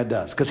Hezekiah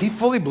does, because he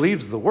fully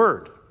believes the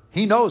word.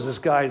 He knows this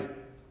guy's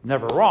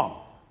never wrong.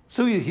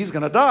 So he's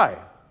going to die,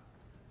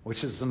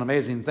 which is an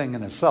amazing thing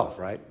in itself,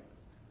 right?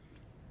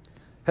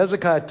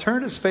 Hezekiah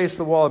turned his face to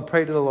the wall and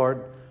prayed to the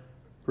Lord,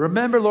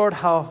 remember, Lord,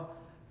 how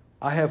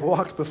I have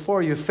walked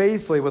before you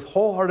faithfully with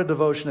wholehearted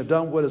devotion, have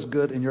done what is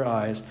good in your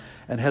eyes.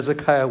 And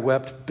Hezekiah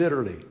wept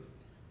bitterly.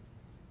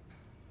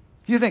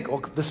 You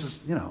think, this is,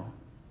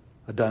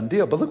 a done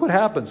deal. But look what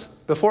happens.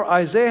 Before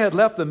Isaiah had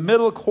left the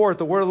middle court,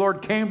 the word of the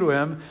Lord came to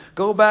him.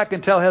 Go back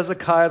and tell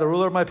Hezekiah, the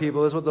ruler of my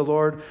people, this is what the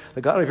Lord,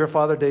 the God of your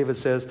father David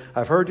says.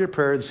 I've heard your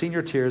prayer and seen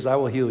your tears. I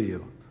will heal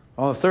you.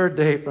 On the third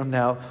day from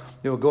now,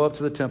 you will go up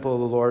to the temple of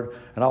the Lord,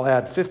 and I'll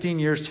add 15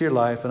 years to your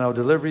life, and I'll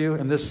deliver you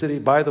in this city,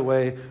 by the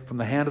way, from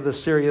the hand of the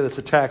Syria that's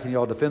attacking you.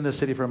 I'll defend this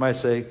city for my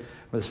sake,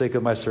 for the sake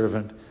of my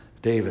servant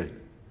David.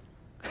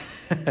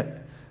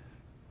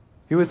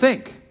 You would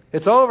think,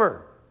 it's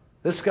over.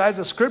 This guy's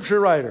a scripture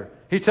writer.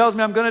 He tells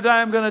me I'm going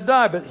to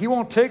die, but he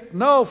won't take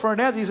no for an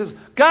answer. He says,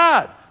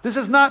 God, this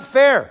is not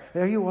fair.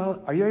 Are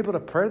you able to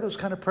pray those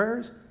kind of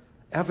prayers?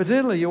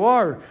 Evidently you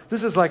are.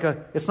 This is like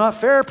it's not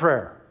fair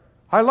prayer.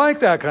 I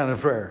like that kind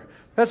of prayer.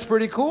 That's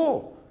pretty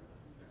cool.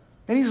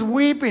 And he's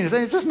weeping. He's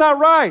saying, it's just not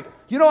right.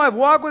 I've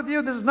walked with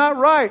you. This is not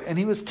right. And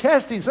he was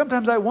testing.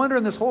 Sometimes I wonder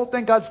in this whole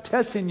thing, God's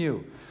testing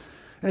you.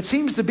 And it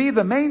seems to be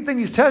the main thing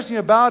he's testing you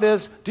about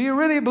is, do you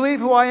really believe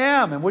who I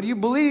am? And what do you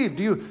believe?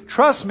 Do you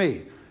trust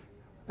me?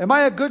 Am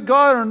I a good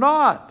God or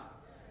not?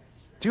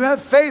 Do you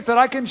have faith that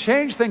I can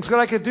change things, that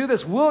I can do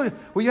this? Will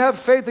you have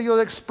faith that you'll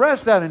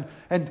express that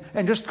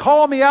and just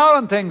call me out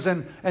on things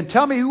and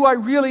tell me who I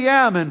really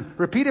am and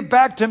repeat it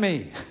back to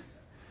me?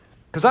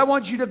 Because I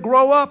want you to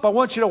grow up. I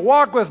want you to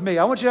walk with me.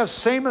 I want you to have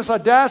sameness,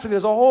 audacity.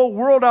 There's a whole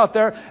world out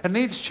there and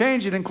needs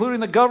changing, including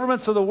the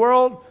governments of the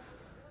world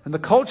and the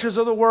cultures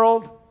of the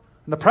world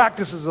and the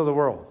practices of the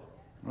world.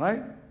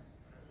 Right?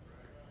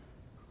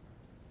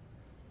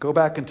 Go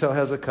back and tell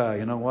Hezekiah,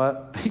 you know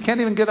what? He can't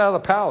even get out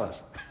of the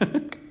palace.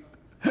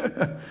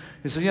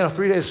 He said,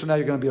 3 days from now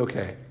you're going to be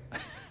okay.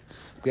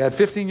 You had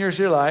 15 years of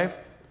your life,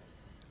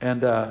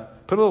 and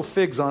put little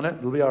figs on it.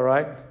 It'll be all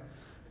right.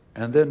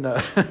 And then,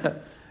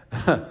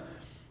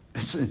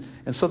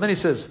 and so then he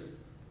says,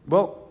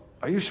 well,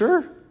 are you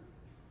sure? He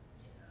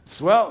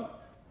says, well,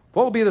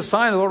 what will be the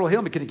sign the Lord will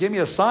heal me? Can you give me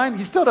a sign?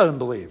 He still doesn't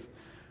believe.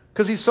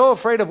 Because he's so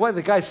afraid of what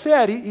the guy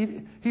said,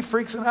 he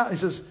freaks him out. He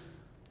says,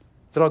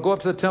 that I'll go up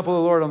to the temple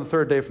of the Lord on the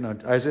third day from now.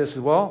 Isaiah says,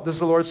 well, this is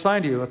the Lord's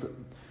sign to you,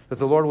 that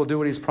the Lord will do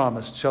what he's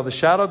promised. Shall the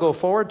shadow go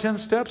forward 10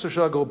 steps, or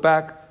shall it go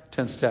back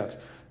 10 steps?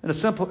 And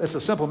it's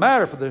a simple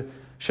matter for the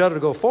shadow to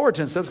go forward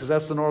 10 steps, because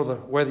that's the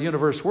way the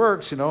universe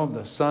works.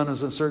 The sun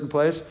is in a certain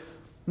place.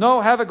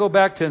 No, have it go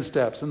back 10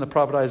 steps. And the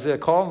prophet Isaiah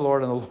called on the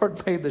Lord, and the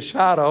Lord made the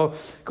shadow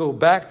go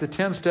back the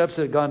 10 steps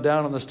that had gone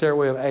down on the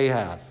stairway of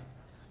Ahab.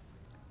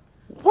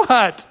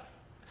 What?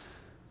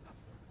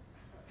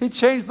 He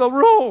changed the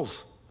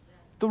rules.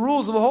 The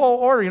rules of the whole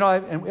order.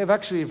 I've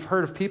actually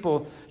heard of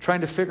people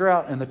trying to figure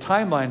out in the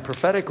timeline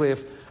prophetically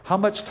how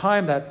much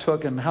time that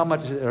took and how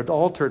much it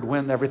altered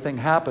when everything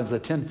happens.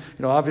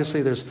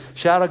 Obviously there's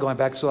shadow going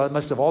back, so it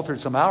must have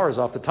altered some hours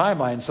off the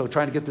timeline. So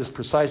trying to get this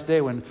precise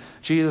day when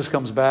Jesus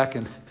comes back,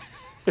 and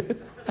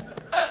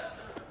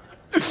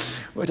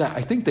which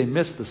I think they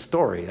missed the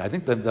story. I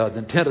think the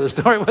intent of the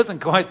story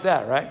wasn't quite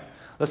that, right?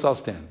 Let's all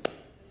stand.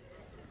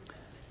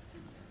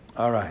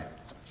 All right.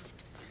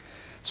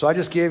 So I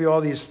just gave you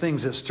all these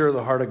things that stir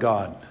the heart of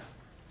God.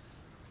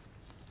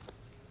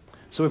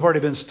 So we've already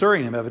been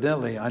stirring him,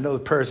 evidently. I know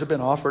the prayers have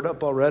been offered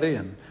up already,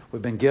 and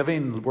we've been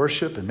giving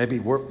worship and maybe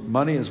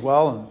money as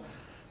well.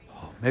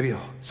 And maybe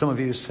some of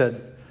you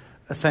said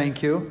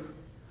thank you.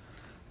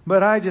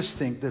 But I just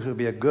think this would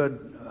be a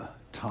good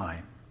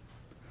time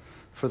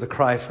for the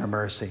cry for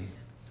mercy.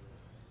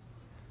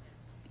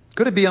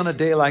 Could it be on a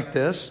day like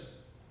this?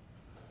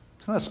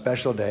 It's not a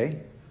special day,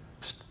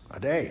 just a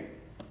day.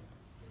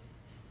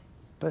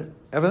 But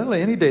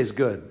evidently any day is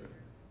good.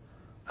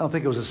 I don't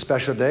think it was a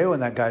special day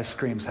when that guy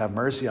screams, have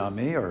mercy on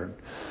me, or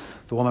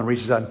the woman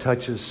reaches out and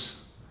touches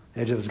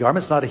the edge of his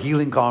garment. It's not a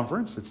healing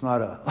conference. It's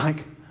not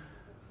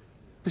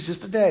it's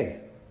just a day.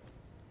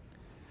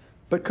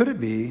 But could it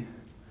be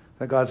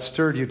that God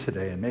stirred you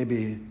today, and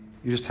maybe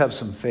you just have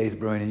some faith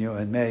brewing in you,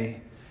 and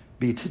may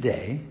be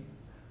today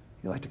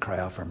you like to cry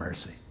out for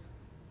mercy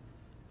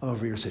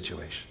over your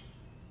situation.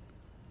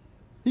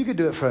 You could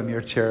do it from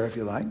your chair if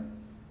you like.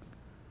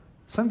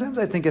 Sometimes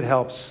I think it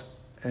helps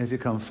if you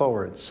come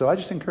forward. So I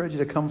just encourage you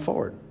to come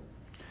forward.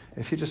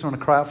 If you just want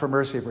to cry out for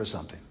mercy for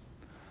something,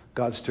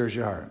 God stirs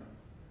your heart.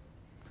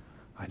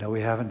 I know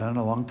we haven't done it in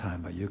a long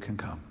time, but you can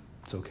come.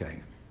 It's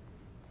okay.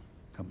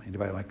 Come.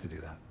 Anybody like to do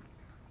that?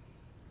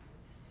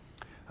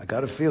 I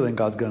got a feeling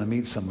God's going to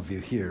meet some of you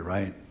here,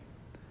 right?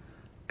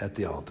 At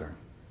the altar.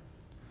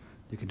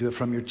 You can do it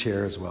from your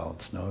chair as well.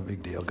 It's no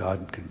big deal.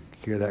 God can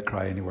hear that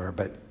cry anywhere,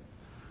 but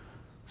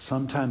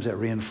sometimes it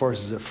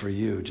reinforces it for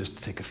you just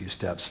to take a few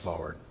steps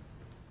forward.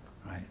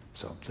 Right?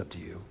 So it's up to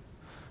you.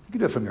 You can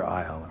do it from your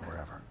aisle or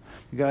wherever.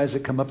 You guys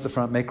that come up the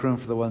front, make room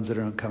for the ones that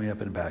are coming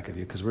up in back of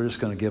you, because we're just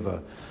going to give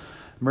a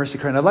mercy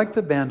cry. And I'd like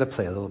the band to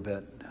play a little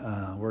bit,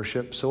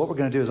 worship. So what we're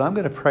going to do is I'm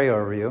going to pray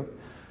over you,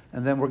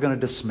 and then we're going to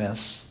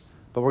dismiss.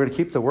 But we're going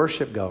to keep the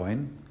worship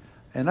going.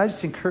 And I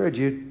just encourage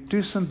you,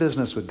 do some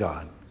business with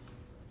God.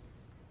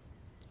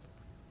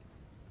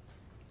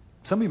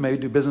 Some of you may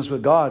do business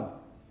with God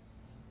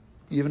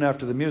even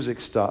after the music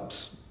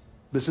stops.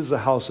 This is a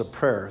house of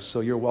prayer,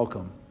 so you're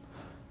welcome.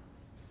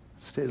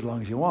 Stay as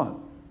long as you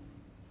want.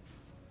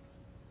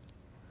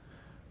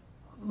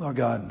 Lord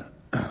God,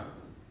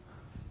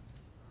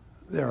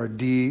 there are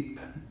deep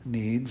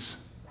needs,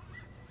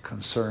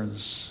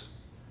 concerns,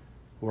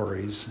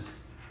 worries,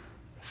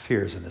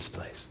 fears in this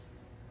place.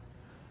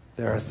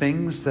 There are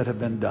things that have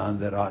been done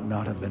that ought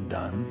not have been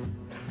done.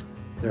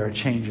 There are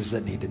changes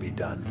that need to be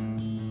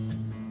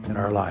done in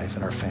our life,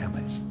 in our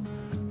families.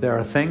 There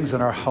are things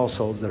in our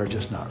households that are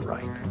just not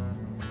right.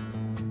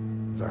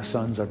 Our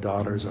sons, our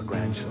daughters, our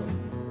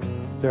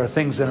grandchildren. There are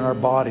things in our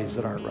bodies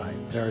that aren't right.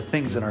 There are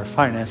things in our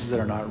finances that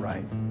are not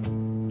right.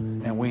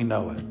 And we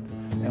know it.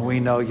 And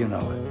we know you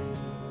know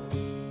it.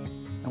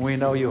 And we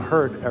know you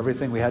heard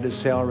everything we had to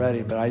say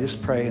already. But I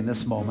just pray in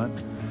this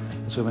moment,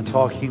 as we've been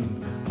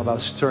talking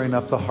about stirring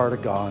up the heart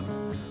of God,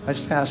 I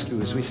just ask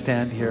you as we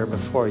stand here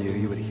before you,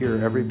 you would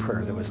hear every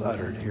prayer that was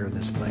uttered here in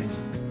this place.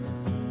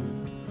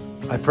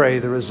 I pray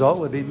the result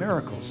would be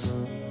miracles.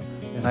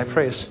 And I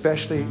pray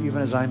especially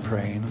even as I'm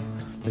praying,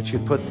 that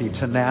you'd put the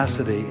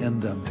tenacity in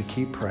them to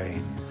keep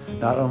praying,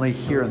 not only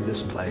here in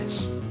this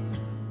place,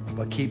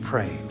 but keep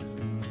praying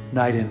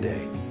night and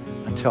day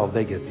until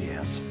they get the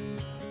answer.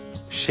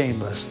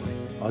 Shamelessly,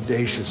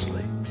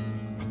 audaciously,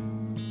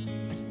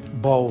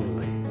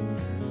 boldly.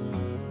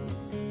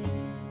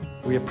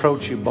 We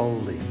approach you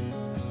boldly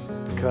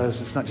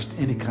because it's not just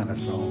any kind of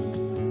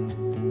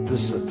throne.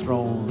 This is a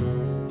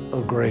throne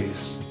of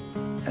grace.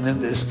 And in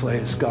this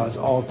place, God's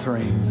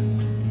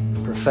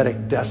altering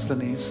prophetic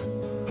destinies.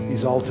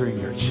 He's altering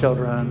your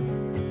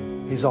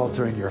children. He's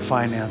altering your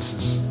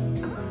finances.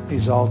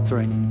 He's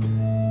altering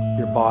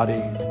your body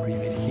where you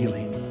need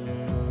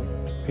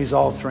healing. He's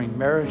altering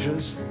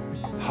marriages,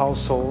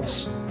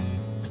 households.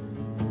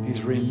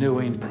 He's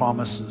renewing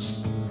promises.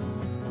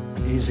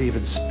 He's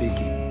even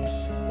speaking.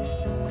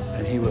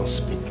 And he will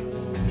speak.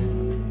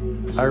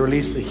 I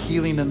release the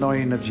healing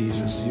anointing of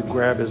Jesus. You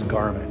grab his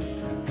garment.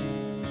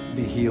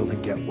 Be healed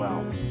and get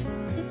well.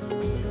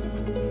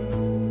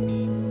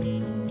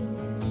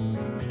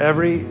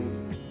 Every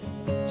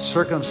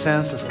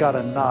circumstance has got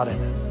a knot in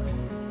it.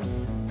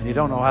 And you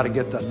don't know how to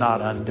get the knot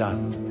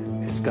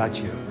undone. It's got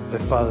you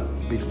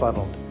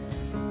befuddled.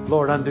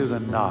 Lord, undo the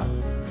knot.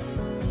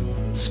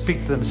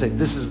 Speak to them and say,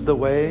 this is the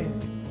way.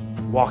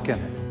 Walk in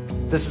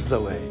it. This is the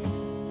way.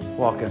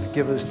 Walk in it.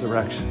 Give us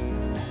direction.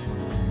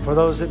 For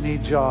those that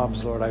need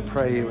jobs, Lord, I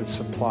pray you would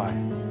supply.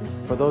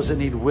 For those that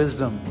need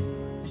wisdom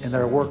in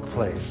their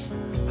workplace,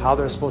 how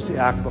they're supposed to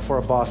act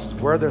before bosses,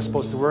 where they're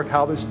supposed to work,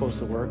 how they're supposed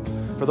to work.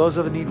 For those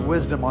that need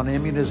wisdom on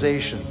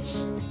immunizations,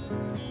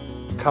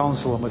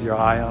 counsel them with your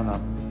eye on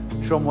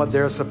them. Show them what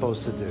they're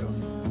supposed to do.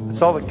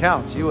 That's all that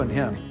counts, you and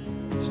him.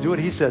 Just do what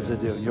he says to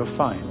do, and you'll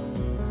find.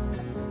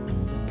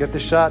 Get the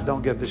shot,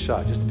 don't get the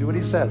shot. Just do what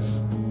he says.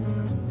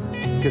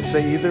 You could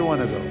say either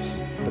one of those.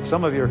 But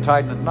some of you are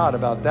tied in a knot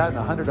about that and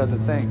 100 other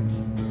things.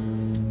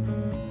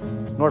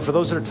 Lord, for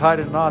those that are tied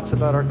in knots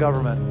about our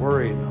government,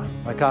 worried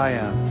like I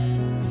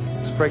am,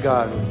 let's pray,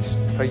 God, just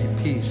pray you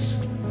peace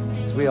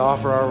as we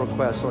offer our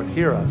requests. Lord,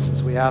 hear us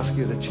as we ask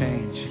you to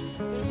change,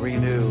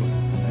 renew,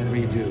 and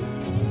redo.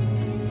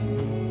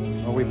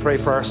 Lord, we pray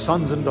for our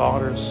sons and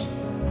daughters.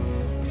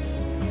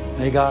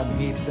 May God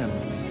meet them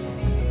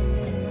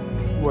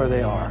where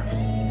they are.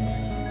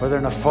 Whether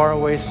in a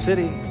faraway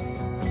city,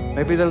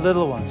 maybe they're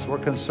little ones we're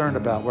concerned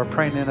about. We're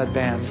praying in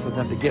advance for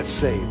them to get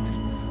saved,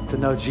 to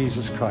know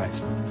Jesus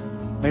Christ.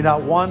 May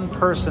not one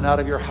person out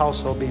of your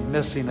household be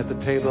missing at the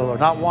table, or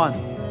not one.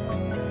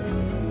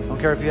 I don't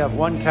care if you have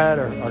one kid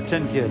or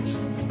 10 kids,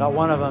 not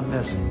one of them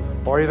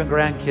missing, or even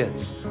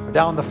grandkids, or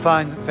down the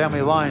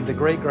family line to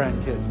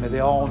great-grandkids. May they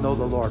all know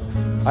the Lord.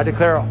 I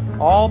declare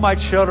all my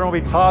children will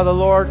be taught of the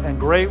Lord, and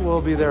great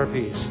will be their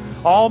peace.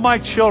 All my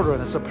children,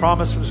 it's a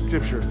promise from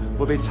Scripture,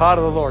 will be taught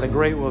of the Lord, and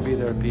great will be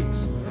their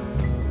peace.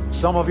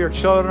 Some of your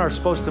children are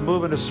supposed to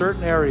move into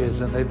certain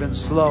areas, and they've been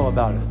slow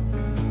about it.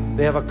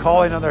 They have a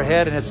calling on their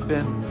head, and it's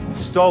been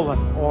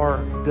stolen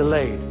or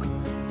delayed.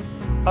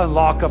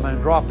 Unlock them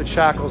and drop the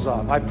shackles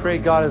off. I pray,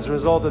 God, as a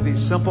result of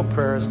these simple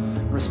prayers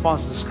in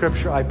response to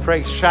Scripture, I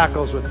pray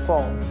shackles would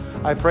fall.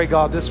 I pray,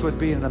 God, this would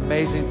be an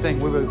amazing thing.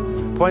 We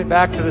would point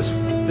back to this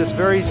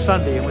very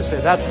Sunday and we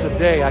say, that's the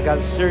day I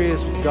got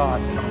serious with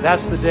God.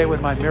 That's the day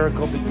when my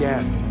miracle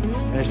began.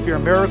 And if your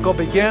miracle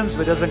begins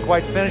but doesn't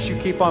quite finish, you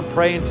keep on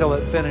praying until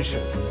it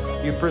finishes.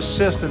 You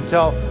persist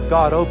until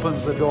God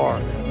opens the door.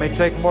 It may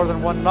take more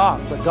than one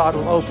knock, but God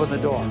will open the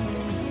door.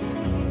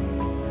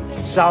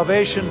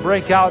 Salvation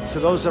break out to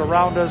those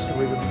around us that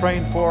we've been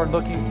praying for and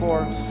looking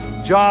for.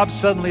 Jobs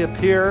suddenly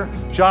appear.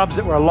 Jobs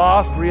that were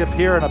lost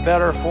reappear in a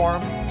better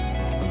form.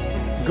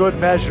 Good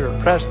measure,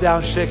 pressed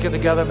down, shaken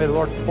together. May the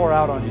Lord pour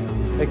out on you.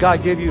 May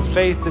God give you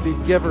faith to be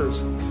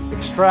givers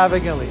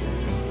extravagantly,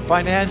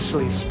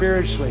 financially,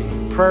 spiritually,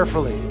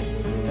 prayerfully,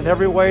 in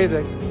every way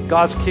that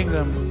God's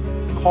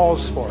kingdom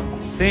calls for.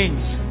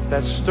 Things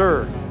that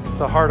stir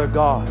the heart of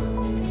God.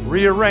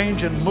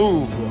 Rearrange and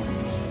move, Lord.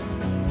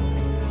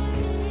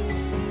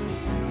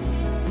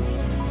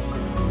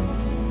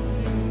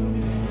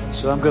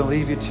 So I'm going to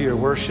leave you to your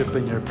worship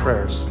and your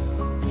prayers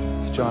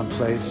as John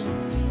plays.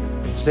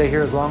 Stay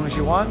here as long as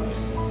you want.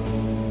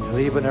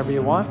 Leave whenever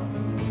you want.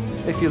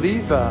 If you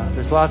leave,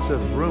 there's lots of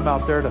room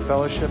out there to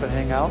fellowship and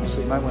hang out, so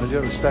you might want to do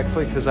it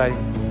respectfully, because I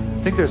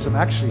think there's some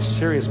actually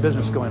serious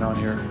business going on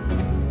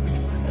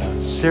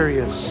here.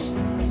 Serious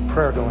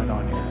prayer going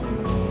on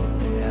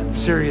here. And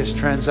serious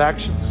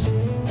transactions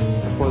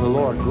before the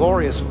Lord.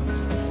 Glorious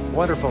ones.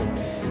 Wonderful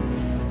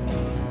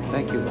ones.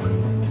 Thank you,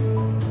 Lord.